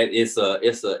that it's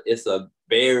a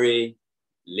very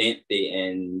lengthy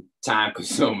and time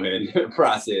consuming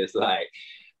process. Like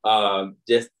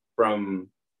just from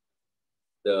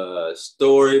the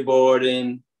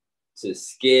storyboarding to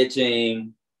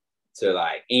sketching to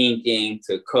like inking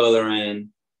to coloring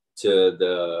to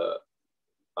the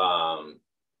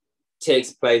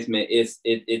text placement,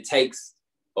 it takes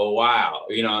a while,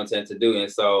 you know what I'm saying, to do.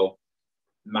 And so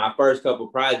my first couple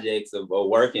projects of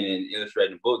working and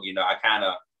illustrating a book, I kind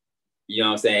of, you know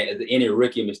what I'm saying, as any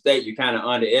rookie mistake, you kind of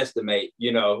underestimate,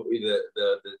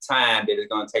 the time that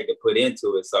it's going to take to put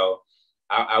into it. So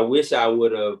I wish I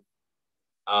would have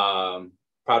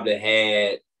probably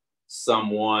had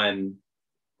someone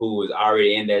who was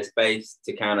already in that space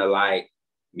to kind of like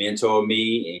mentor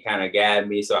me and kind of guide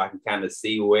me so I can kind of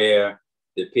see where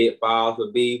the pitfalls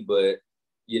would be. But,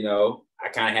 I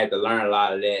kind of had to learn a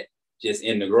lot of that just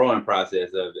in the growing process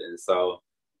of it. And so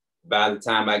by the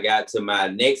time I got to my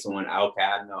next one, okay,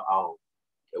 I know,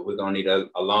 we're going to need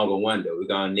a longer window. We're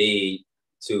going to need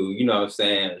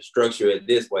to, structure it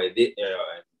this way,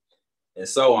 and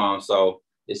so on. So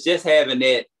it's just having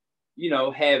that,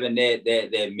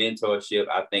 that mentorship,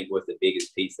 I think was the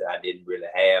biggest piece that I didn't really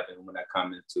have. And when I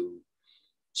come into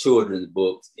children's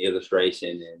books,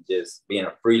 illustration, and just being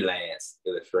a freelance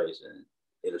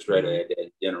illustrator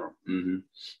in general. Mm-hmm.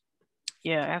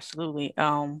 Yeah, absolutely.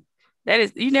 That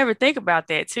is, you never think about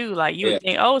that too. Like you would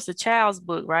think, oh, it's a child's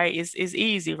book, right? It's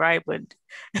easy, right? But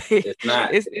it's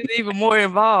not. It's even more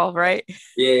involved, right?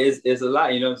 Yeah, it's a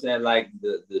lot. You know what I'm saying? Like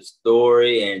the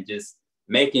story and just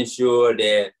making sure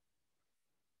that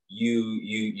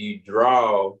you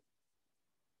draw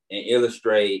and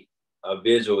illustrate a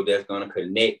visual that's going to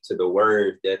connect to the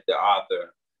words that the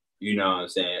author,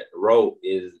 wrote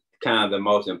is kind of the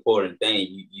most important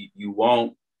thing. You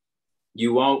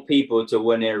want people to,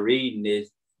 when they're reading this,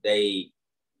 they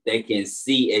can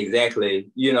see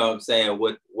exactly,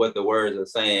 what the words are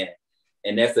saying.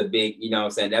 And that's a big,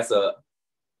 that's a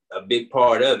big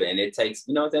part of it. And it takes,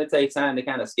 it takes time to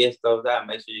kind of sketch those out,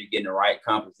 make sure you're getting the right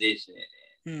composition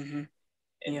and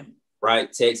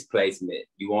right text placement.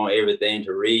 You want everything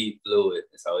to read fluid.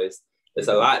 So it's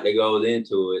a lot that goes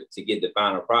into it to get the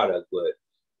final product. But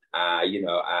I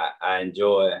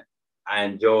enjoy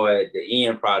the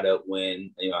end product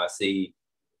when I see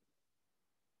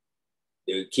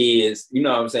the kids,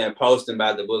 posting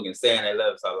about the book and saying they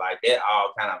love it. So like that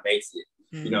all kind of makes it,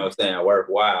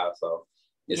 worthwhile. So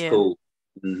it's cool.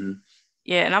 Mm-hmm.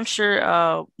 Yeah, and I'm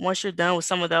sure once you're done with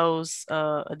some of those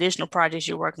additional projects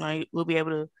you're working on, we'll be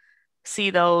able to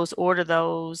see those, order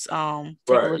those, take a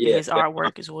look at his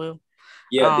artwork as well.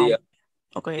 Yeah,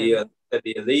 okay.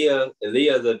 The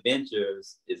Aaliyah's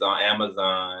Adventures is on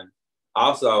Amazon.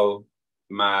 Also,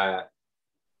 my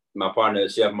partner,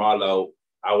 Chef Marlo,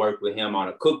 I worked with him on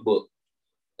a cookbook.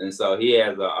 And so he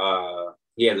has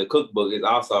a cookbook. It's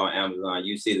also on Amazon.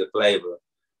 You See the Flavor,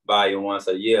 Volume 1.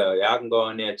 So yeah, y'all can go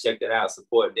in there and check that out.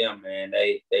 Support them, man.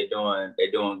 They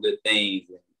doing good things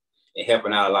and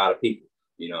helping out a lot of people.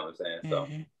 You know what I'm saying? So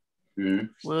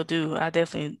will do. I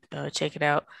definitely check it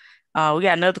out. We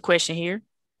got another question here.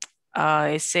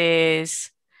 It says,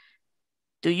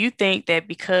 do you think that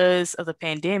because of the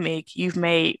pandemic, you've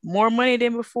made more money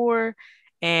than before?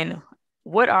 And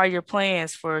what are your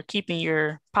plans for keeping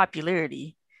your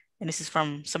popularity? And this is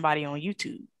from somebody on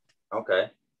YouTube. Okay.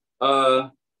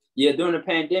 Yeah, during the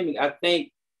pandemic, I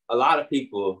think a lot of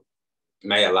people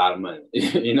made a lot of money.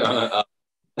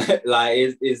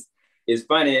 Like it's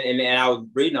funny. And I was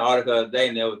reading an article the other day,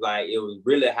 and it was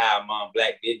really high among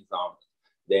Black business owners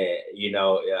that,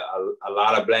 a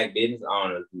lot of Black business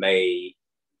owners made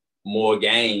more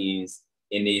gains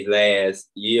in these last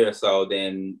year or so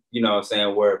than,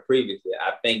 were previously.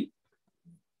 I think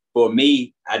for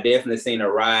me, I definitely seen a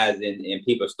rise in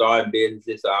people starting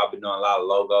businesses. So I've been doing a lot of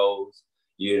logos.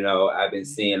 I've been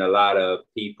seeing a lot of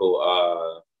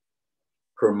people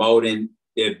promoting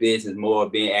their business more,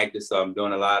 being active. So I'm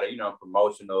doing a lot of,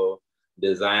 promotional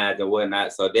designs and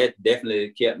whatnot. So that definitely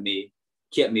kept me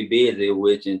busy,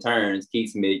 which in turn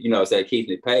keeps me, keeps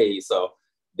me paid. So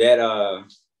that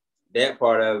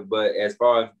part of it. But as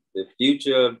far as the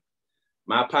future,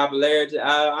 my popularity,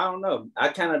 I don't know. I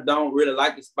kind of don't really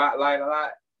like the spotlight a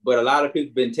lot, but a lot of people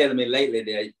have been telling me lately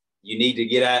that you need to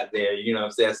get out there,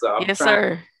 So I'm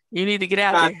sir. You need to get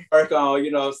out there. Work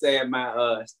on,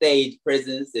 my stage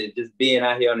presence and just being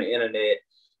out here on the internet.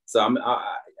 So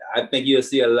I think you'll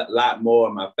see a lot more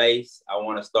of my face. I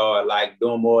want to start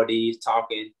doing more of these,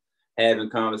 talking, having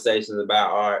conversations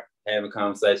about art, having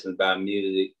conversations about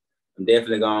music. I'm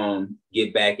definitely going to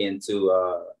get back into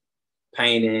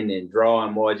painting and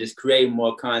drawing more, just creating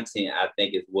more content. I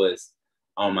think is what's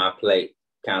on my plate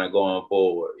kind of going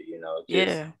forward,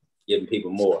 giving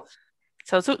people more.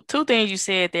 So two things you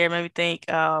said there made me think.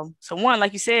 So one,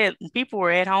 like you said, when people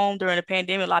were at home during the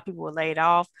pandemic, a lot of people were laid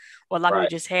off, or a lot of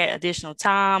people just had additional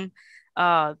time.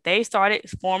 They started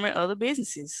forming other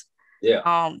businesses. Yeah.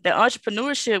 The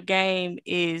entrepreneurship game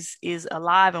is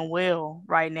alive and well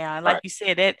right now. And like you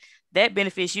said, that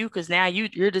benefits you because now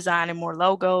you're designing more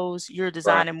logos, you're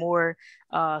designing more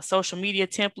social media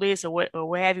templates or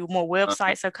what have you, more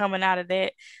websites are coming out of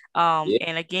that.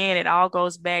 And again, it all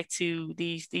goes back to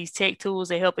these tech tools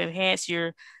that help enhance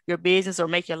your business or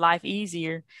make your life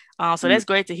easier. So that's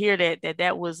great to hear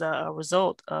that was a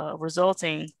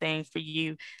resulting thing for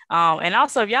you. And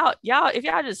also if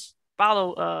y'all just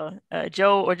follow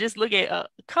Joe, or just look at a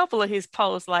couple of his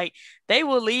posts, like they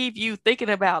will leave you thinking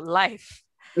about life.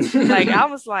 Like I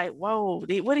was like, whoa,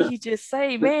 what did he just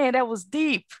say? Man, that was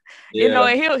deep. Yeah.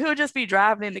 And he'll just be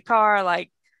driving in the car,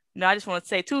 like, I just want to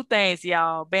say two things,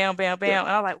 y'all. Bam, bam, Yeah. bam.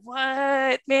 And I'm like,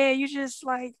 what, man? You just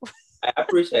like I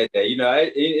appreciate that.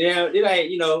 It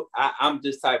ain't, I'm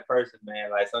just type person,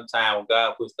 man. Like sometimes when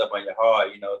God puts stuff on your heart,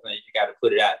 you got to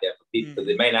put it out there for people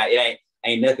because mm-hmm, it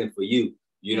ain't nothing for you.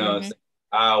 You know what I'm mm-hmm, saying?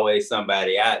 Always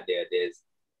somebody out there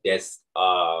that's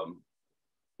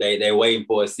they waiting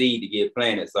for a seed to get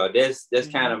planted. So that's kind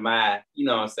mm-hmm, of my,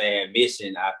 what I'm saying,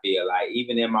 mission. I feel like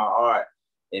even in my art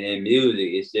and in music,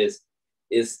 it's just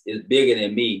it's bigger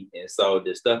than me. And so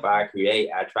the stuff I create,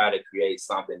 I try to create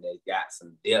something that got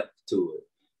some depth to it.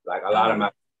 Like a lot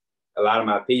of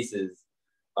my pieces,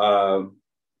 um,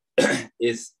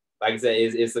 it's like I said,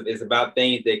 it's about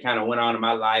things that kind of went on in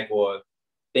my life or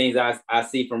things I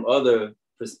see from other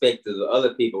perspectives or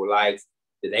other people like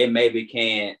that they maybe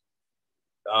can't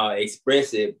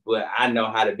express it, but I know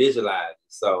how to visualize it.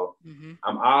 So mm-hmm.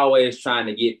 I'm always trying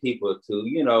to get people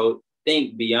to,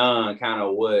 think beyond kind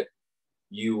of what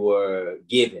you were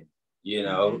given,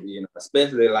 Mm-hmm.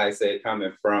 especially like say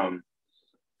coming from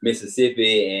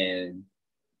Mississippi and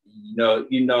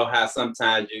how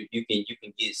sometimes you can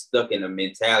get stuck in a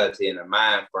mentality and a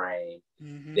mind frame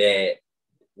Mm-hmm. that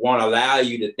won't allow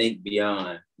you to think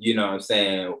beyond, what I'm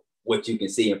saying, what you can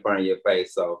see in front of your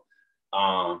face. So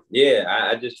yeah,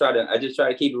 I just try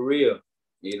to keep it real,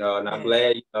 and I'm Yeah.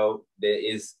 glad,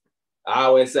 that is I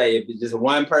always say if it's just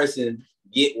one person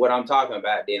get what I'm talking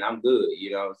about, then I'm good,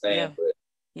 you know what I'm saying? Yeah. But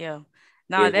Yeah.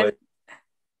 Nah, it's that what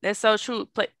that's so true.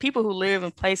 People who live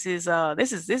in places,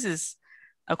 this is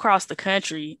across the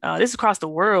country, this is across the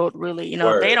world, really. If they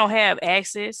word. don't have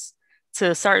access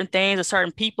to certain things or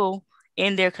certain people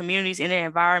in their communities, in their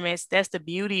environments, that's the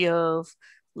beauty of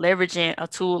leveraging a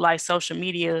tool like social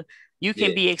media. You can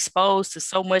Yeah, be exposed to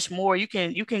so much more. You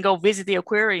can go visit the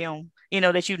aquarium,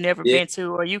 that you've never yeah, been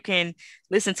to, or you can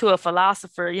listen to a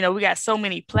philosopher. We got so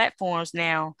many platforms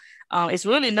now. It's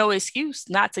really no excuse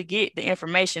not to get the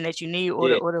information that you need, or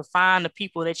to, yeah, or to find the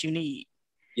people that you need.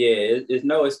 yeah. It's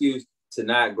no excuse to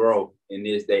not grow in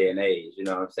this day and age. You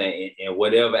know what I'm saying? In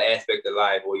whatever aspect of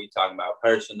life, where you're talking about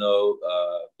personal,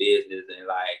 business, and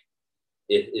like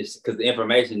it's because the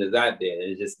information is out there.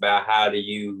 It's just about how do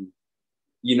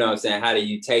you know what I'm saying, how do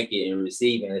you take it and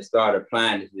receive it and start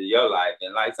applying it to your life?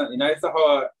 And like something,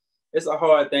 it's a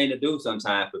hard thing to do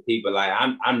sometimes for people. Like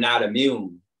I'm not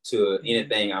immune to Mhm,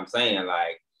 anything I'm saying.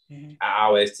 Like mhm. I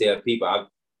always tell people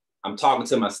I'm talking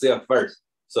to myself first.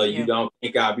 So you Yeah. don't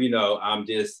think I'm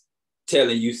just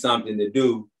telling you something to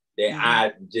do that Mhm,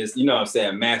 I just, what I'm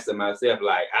saying, master myself.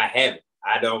 Like I haven't.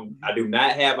 mhm. I do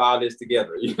not have all this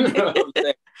together. You know what I'm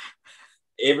saying?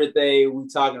 Everything we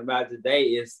talking about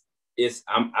today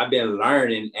I've been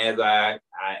learning as I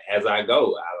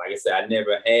go. Like I said, I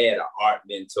never had an art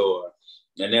mentor.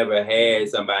 I never had Mhm,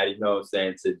 somebody, what I'm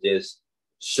saying, to just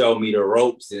show me the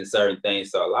ropes and certain things.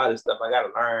 So a lot of stuff I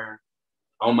gotta learn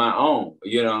on my own.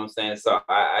 You know what I'm saying? So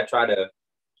I try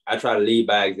to lead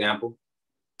by example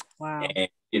Wow. and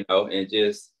and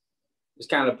just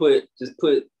kind of put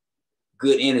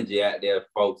good energy out there,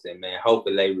 folks, and man,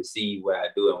 hopefully they receive what I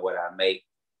do and what I make,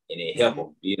 and it help Mhm,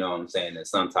 them. You know what I'm saying, in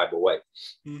some type of way.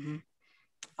 mhm.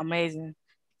 Amazing.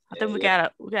 I Yeah, think we yeah.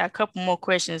 got a couple more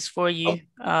questions for Oh, you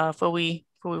before we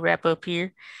wrap up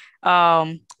here.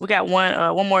 We got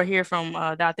one more here from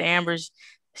Dr. Ambers.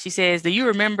 She says, "Do you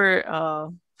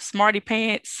remember Smarty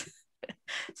Pants?"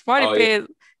 Smarty oh yeah,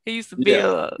 Pants, he used to be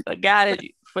yeah, a guy that,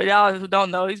 for y'all who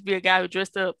don't know, he used to be a guy who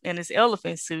dressed up in his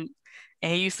elephant suit.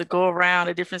 And he used to go around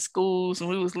to different schools when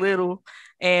we was little.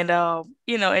 And, and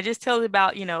just tell us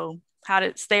about, how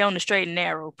to stay on the straight and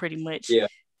narrow, pretty much. yeah.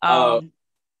 Um,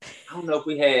 I don't know if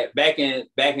we had back in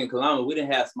Columbus, we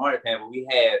didn't have Smarty Pants, but we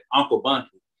had Uncle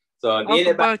Bunky. So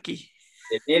Uncle Bunky.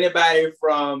 if anybody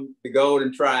from the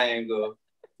Golden Triangle,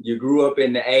 you grew up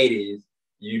in the '80s,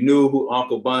 you knew who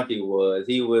Uncle Bunky was.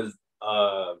 He was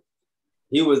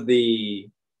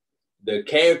the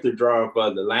character drawer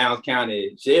for the Lowndes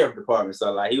County Sheriff Department.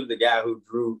 So like he was the guy who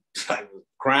drew like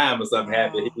crime or something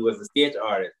happened. Oh, He was a sketch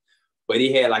artist, but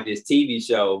he had like this TV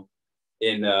show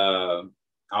in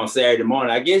on Saturday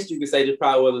morning. I guess you could say this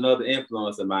probably was another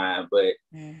influence of mine, but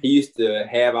mm, he used to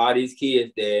have all these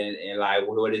kids there, and like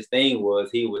what his thing was,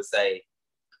 he would say,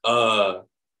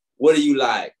 what do you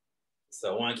like?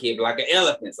 So one kid be like an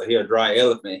elephant, so he'll draw an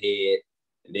elephant head.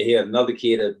 And then he'll another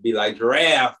kid would be like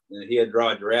giraffe, and he'll draw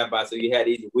a giraffe by. So you had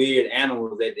these weird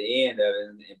animals at the end of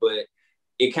it, but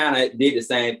it kind of did the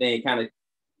same thing, kind of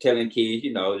telling kids,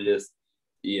 just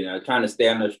you know, trying to stay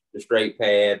on the straight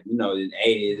path. You know, in the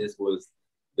 80s, this was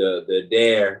the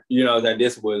dare, you know, that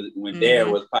this was when dare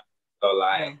was popular. So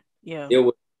like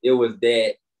it was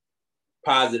that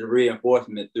positive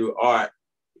reinforcement through art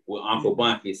with Uncle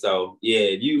Bunky. So yeah,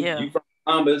 you from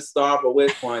Columbus, Star or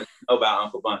West Point, you know about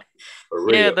Uncle Bunky for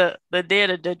real. Yeah,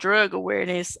 the drug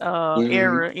awareness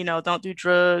era, you know, don't do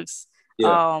drugs.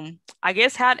 Yeah. I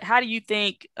guess how do you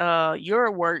think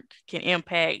your work can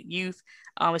impact youth,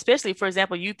 especially for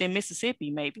example, youth in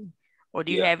Mississippi, maybe? Or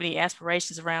do you have any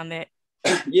aspirations around that?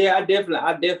 Yeah, I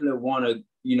definitely want to,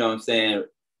 you know what I'm saying,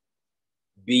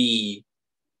 be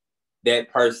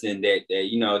that person that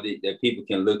you know that people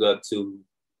can look up to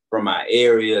from my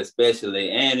area,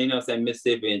 especially, and you know what I'm saying,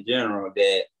 Mississippi in general,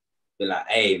 that they're like,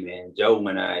 hey man, Joe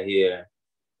went out here,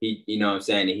 he, you know what I'm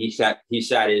saying, and he shot his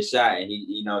shot, and he,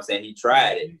 you know what I'm saying, he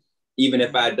tried it. Even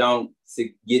if I don't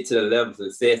get to the level of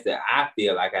success that I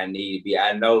feel like I need to be,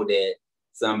 I know that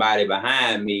somebody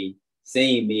behind me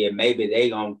seen me, and maybe they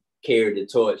gonna carry the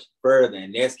torch further.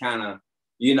 And that's kind of,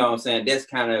 you know what I'm saying, that's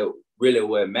kind of really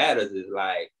what matters, is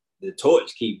like the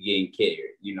torch keep getting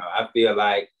carried. You know, I feel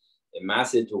like in my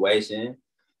situation,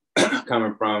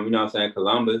 coming from, you know what I'm saying,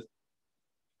 Columbus,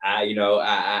 you know,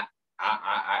 I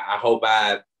hope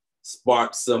I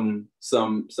sparked some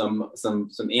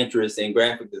interest in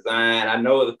graphic design. I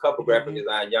know a couple graphic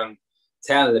design, young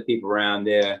talented people around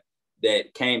there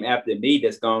that came after me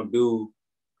that's gonna do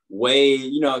way,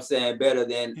 you know what I'm saying, better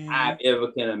than I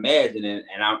ever can imagine, and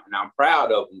I'm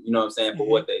proud of them, you know what I'm saying, for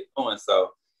what they're doing.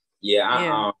 So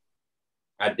yeah,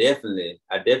 I definitely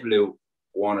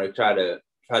want to try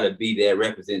to be that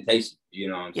representation, you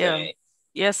know what I'm saying.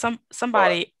 Yeah,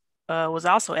 somebody was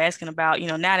also asking about, you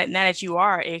know, now that you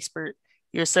are an expert,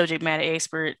 you're a subject matter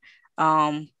expert,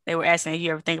 they were asking if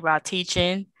you ever think about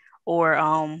teaching or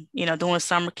you know, doing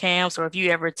summer camps, or if you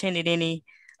ever attended any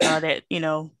that, you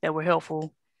know, that were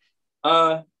helpful.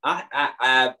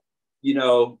 I you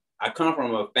know, I come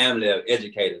from a family of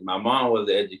educators. My mom was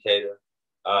an educator.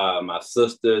 My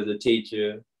sister's a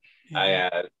teacher. I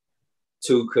have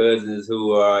two cousins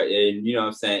who are in, you know what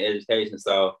I'm saying, education.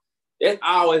 So it's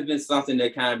always been something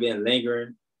that kind of been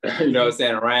lingering, you know what I'm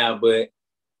saying, around. But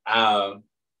I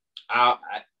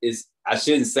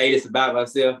shouldn't say this about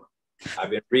myself.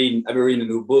 I've been reading a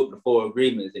new book, The Four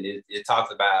Agreements, and it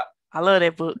talks about, I love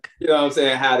that book. You know what I'm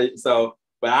saying,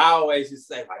 but I always just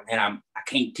say, like, man, I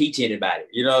can't teach anybody.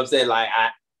 You know what I'm saying? Like,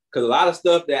 because a lot of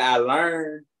stuff that I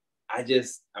learned, it's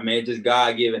just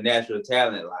God-given natural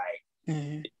talent. Like,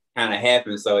 it kind of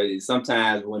happens. So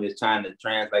sometimes when it's trying to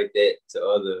translate that to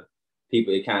other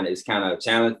people, it's kind of a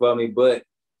challenge for me. But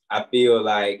I feel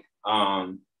like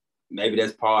maybe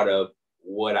that's part of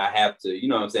what I have to, you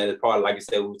know what I'm saying? It's part of, like I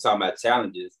said, we were talking about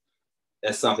challenges.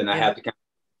 That's something I have to kind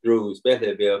of through,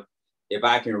 especially if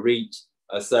I can reach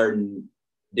a certain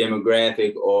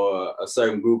demographic or a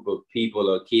certain group of people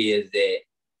or kids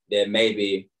that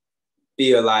maybe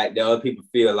feel like the other people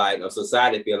feel like, or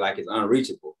society feel like it's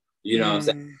unreachable. You know what I'm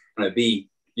saying? I want to be,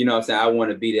 you know what I'm saying? I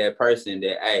want to be that person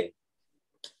that, hey,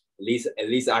 at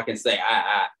least I can say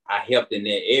I helped in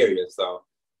that area. So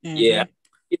yeah,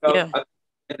 you know, I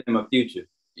think in my future,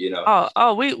 you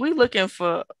know. We looking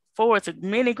forward to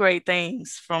many great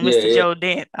things from Mr. Joe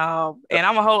Dent. And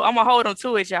I'm gonna hold him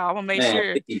to it, y'all. I'm gonna make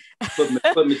sure.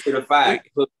 Put me to the fire.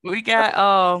 we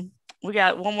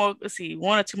got one more. Let's see,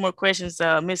 one or two more questions.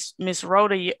 Miss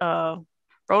Rhoda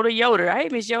Yoder. Hey,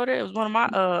 Miss Yoder. It was one of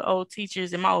my old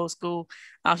teachers in my old school.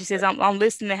 She says, I'm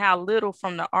listening to how little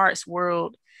from the arts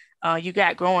world you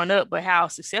got growing up, but how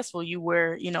successful you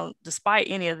were, you know, despite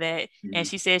any of that. And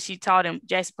she said she taught in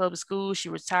Jackson Public Schools. She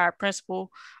retired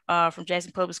principal from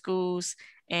Jackson Public Schools.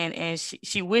 And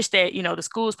she wished that, you know, the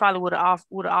schools probably would have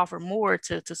offered more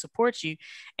to support you.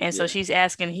 And so she's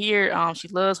asking here, she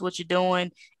loves what you're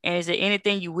doing. And is there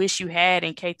anything you wish you had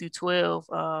in K through 12?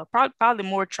 Probably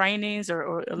more trainings,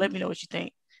 or let me know what you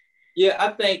think. Yeah, I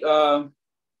think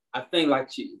like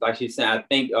she said, I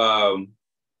think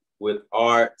with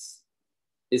arts,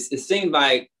 it seemed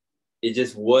like it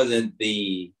just wasn't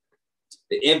the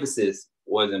emphasis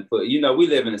wasn't put. You know, we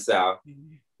live in the South.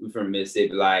 We're from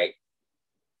Mississippi. Like,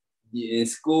 in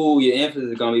school, your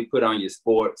emphasis is gonna be put on your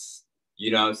sports. You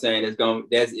know what I'm saying?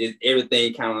 It's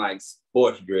everything kind of like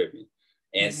sports driven.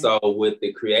 And so with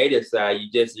the creative side, you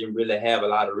just didn't really have a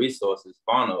lot of resources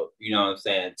funneled, you know what I'm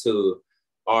saying, to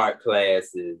art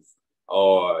classes,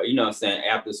 or, you know what I'm saying,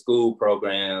 after school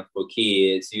programs for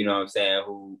kids, you know what I'm saying,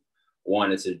 who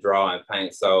wanted to draw and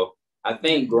paint. So I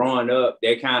think growing up,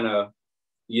 that kind of,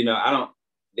 you know,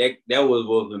 that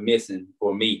was missing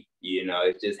for me. You know,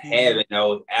 it's just having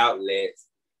those outlets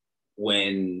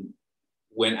when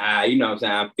when I, you know what I'm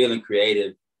saying, I'm feeling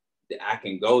creative, that I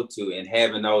can go to, and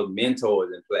having those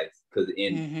mentors in place.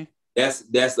 Because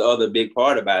that's the other big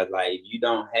part about it. Like, if you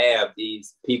don't have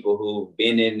these people who've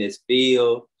been in this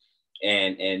field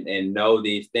and know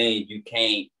these things, you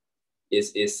can't.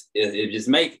 It just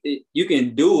makes it, you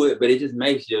can do it, but it just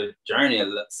makes your journey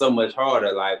so much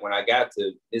harder. Like, when I got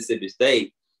to Mississippi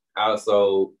State, I was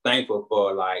so thankful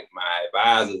for like my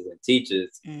advisors and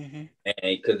teachers, and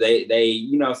because they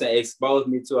you know what I'm saying, exposed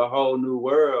me to a whole new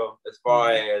world as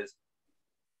far as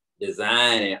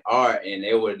design and art, and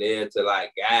they were there to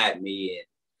like guide me,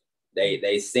 and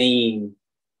they seen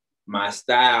my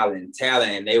style and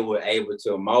talent, and they were able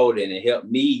to mold it and help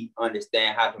me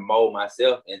understand how to mold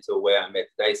myself into where I'm at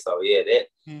today. So yeah, that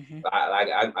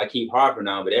I keep harping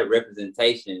on, but that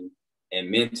representation and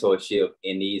mentorship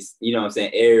in these, you know what I'm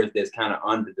saying, areas that's kind of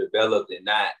underdeveloped and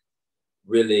not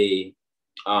really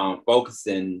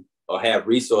focusing or have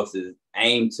resources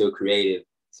aimed to creative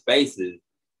spaces.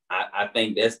 I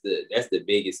think that's the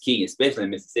biggest key, especially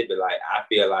in Mississippi. Like, I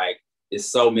feel like there's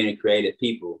so many creative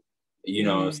people, you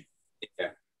know,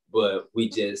 but we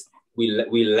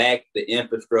lack the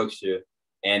infrastructure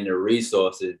and the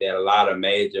resources that a lot of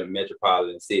major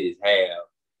metropolitan cities have.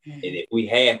 And if we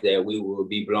had that, we would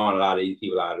be blowing a lot of these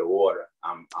people out of the water.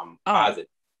 I'm positive.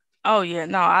 Oh yeah,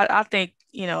 no, I think,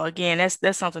 you know, again,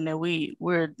 that's something that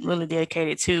we're really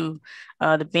dedicated to,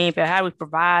 the being path, how we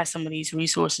provide some of these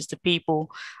resources to people,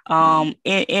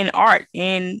 in art,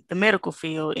 in the medical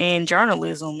field, in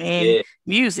journalism, in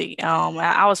music.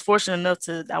 I was fortunate enough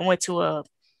I went to a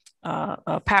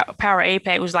Power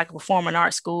APAC, was like a performing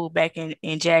arts school back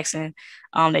in Jackson,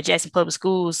 that Jackson Public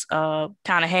Schools kind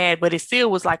of had, but it still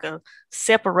was like a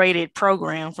separated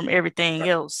program from everything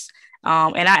else.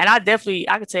 And I definitely,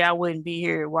 I could say I wouldn't be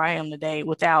here where I am today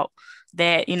without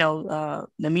that, you know,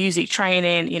 the music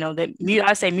training, you know,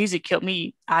 I say music kept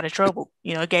me out of trouble.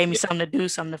 You know, it gave me something to do,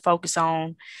 something to focus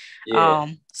on.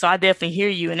 So I definitely hear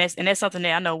you. And that's something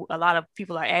that I know a lot of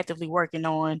people are actively working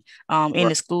on, in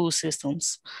the school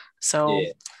systems. So,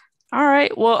 all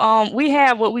right. Well, we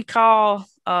have what we call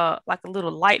like a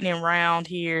little lightning round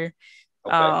here.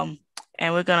 And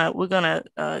we're gonna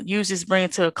use this, bring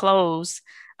it to a close.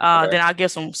 Then I'll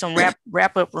give some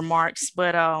wrap up remarks.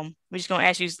 But we're just gonna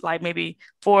ask you like maybe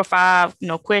 4 or 5, you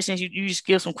know, questions. You just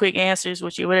give some quick answers,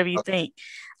 whatever you think.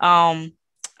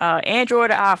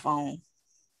 Android or iPhone?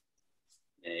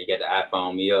 And you got the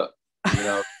iPhone me up, you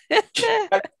know.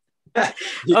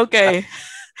 Okay.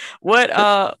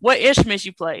 What instruments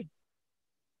you play?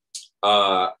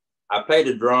 I play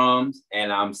the drums,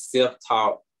 and I'm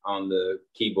self-taught on the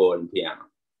keyboard and piano.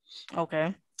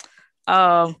 Okay.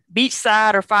 Beach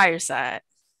side or fireside?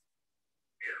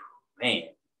 Man,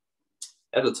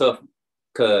 that's a tough one,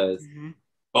 because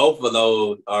both of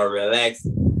those are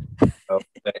relaxing.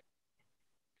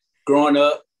 Growing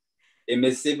up in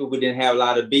Mississippi, we didn't have a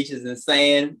lot of beaches and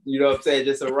sand, you know what I'm saying,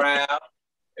 just around.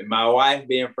 And my wife,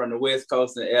 being from the West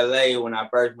Coast in LA, when I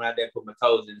first went out there, put my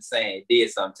toes in the sand, did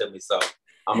something to me. So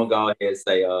I'm gonna go ahead and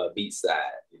say beach side,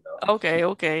 you know.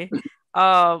 Okay.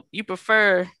 You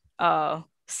prefer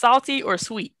salty or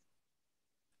sweet?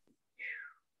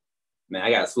 Man,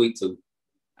 I got a sweet tooth.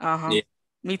 Yeah,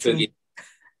 me too. Cookie,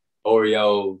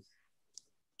 Oreos,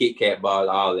 Kit Kat bars,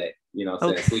 all that, you know what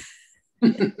I'm saying?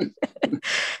 Sweet.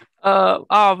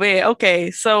 Oh man,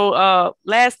 okay. So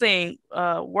last thing,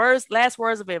 last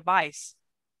words of advice.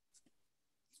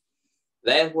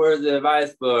 Last words of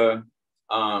advice for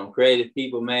creative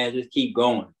people, man, just keep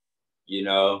going. You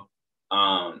know,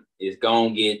 it's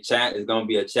gonna be a challenge. It's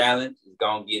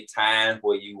gonna get times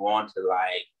where you want to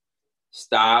like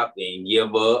stop and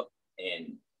give up,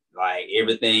 and like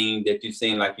everything that you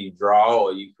seem like you draw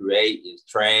or you create is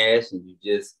trash, and you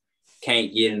just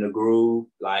can't get in the groove.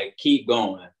 Like, keep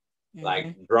going.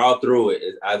 Like, draw through it.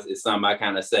 It's something I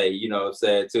kind of say, you know what I'm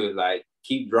saying, too. Like,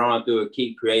 keep drawing through it,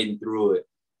 keep creating through it.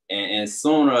 And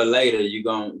sooner or later, you're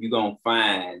gonna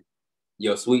find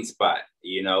your sweet spot,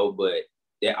 you know, but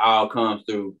it all comes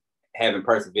through having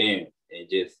perseverance and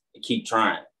just keep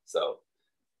trying. So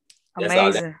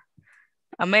amazing.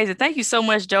 Amazing. Thank you so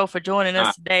much, Joe, for joining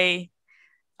us today.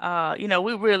 You know,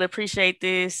 we really appreciate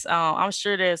this. I'm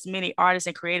sure there's many artists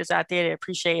and creators out there that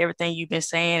appreciate everything you've been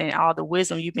saying and all the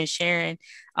wisdom you've been sharing.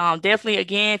 Definitely,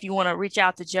 again, if you want to reach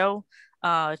out to Joe,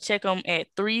 check him at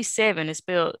 37. It's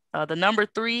spelled the number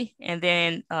 3 and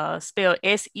then spelled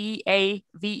SEAVEN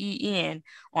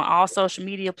on all social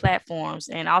media platforms.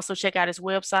 And also check out his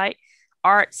website,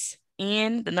 arts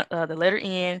in the letter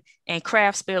N and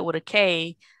craft spelled with a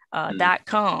K,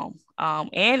 .com.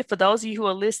 And for those of you who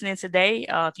are listening today,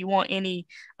 if you want any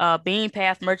Bean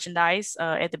Path merchandise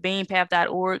at the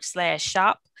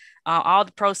beanpath.org/shop, all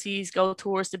the proceeds go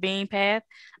towards the Bean Path.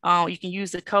 You can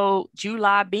use the code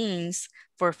July Beans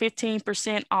for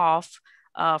 15% off.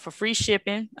 For free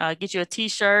shipping, get you a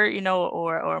t-shirt,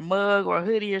 or a mug or a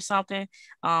hoodie or something.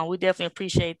 We definitely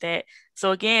appreciate that.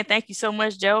 So again, thank you so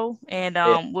much, Joe, and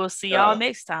Yeah. we'll see y'all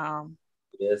next time.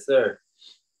 Yes, sir.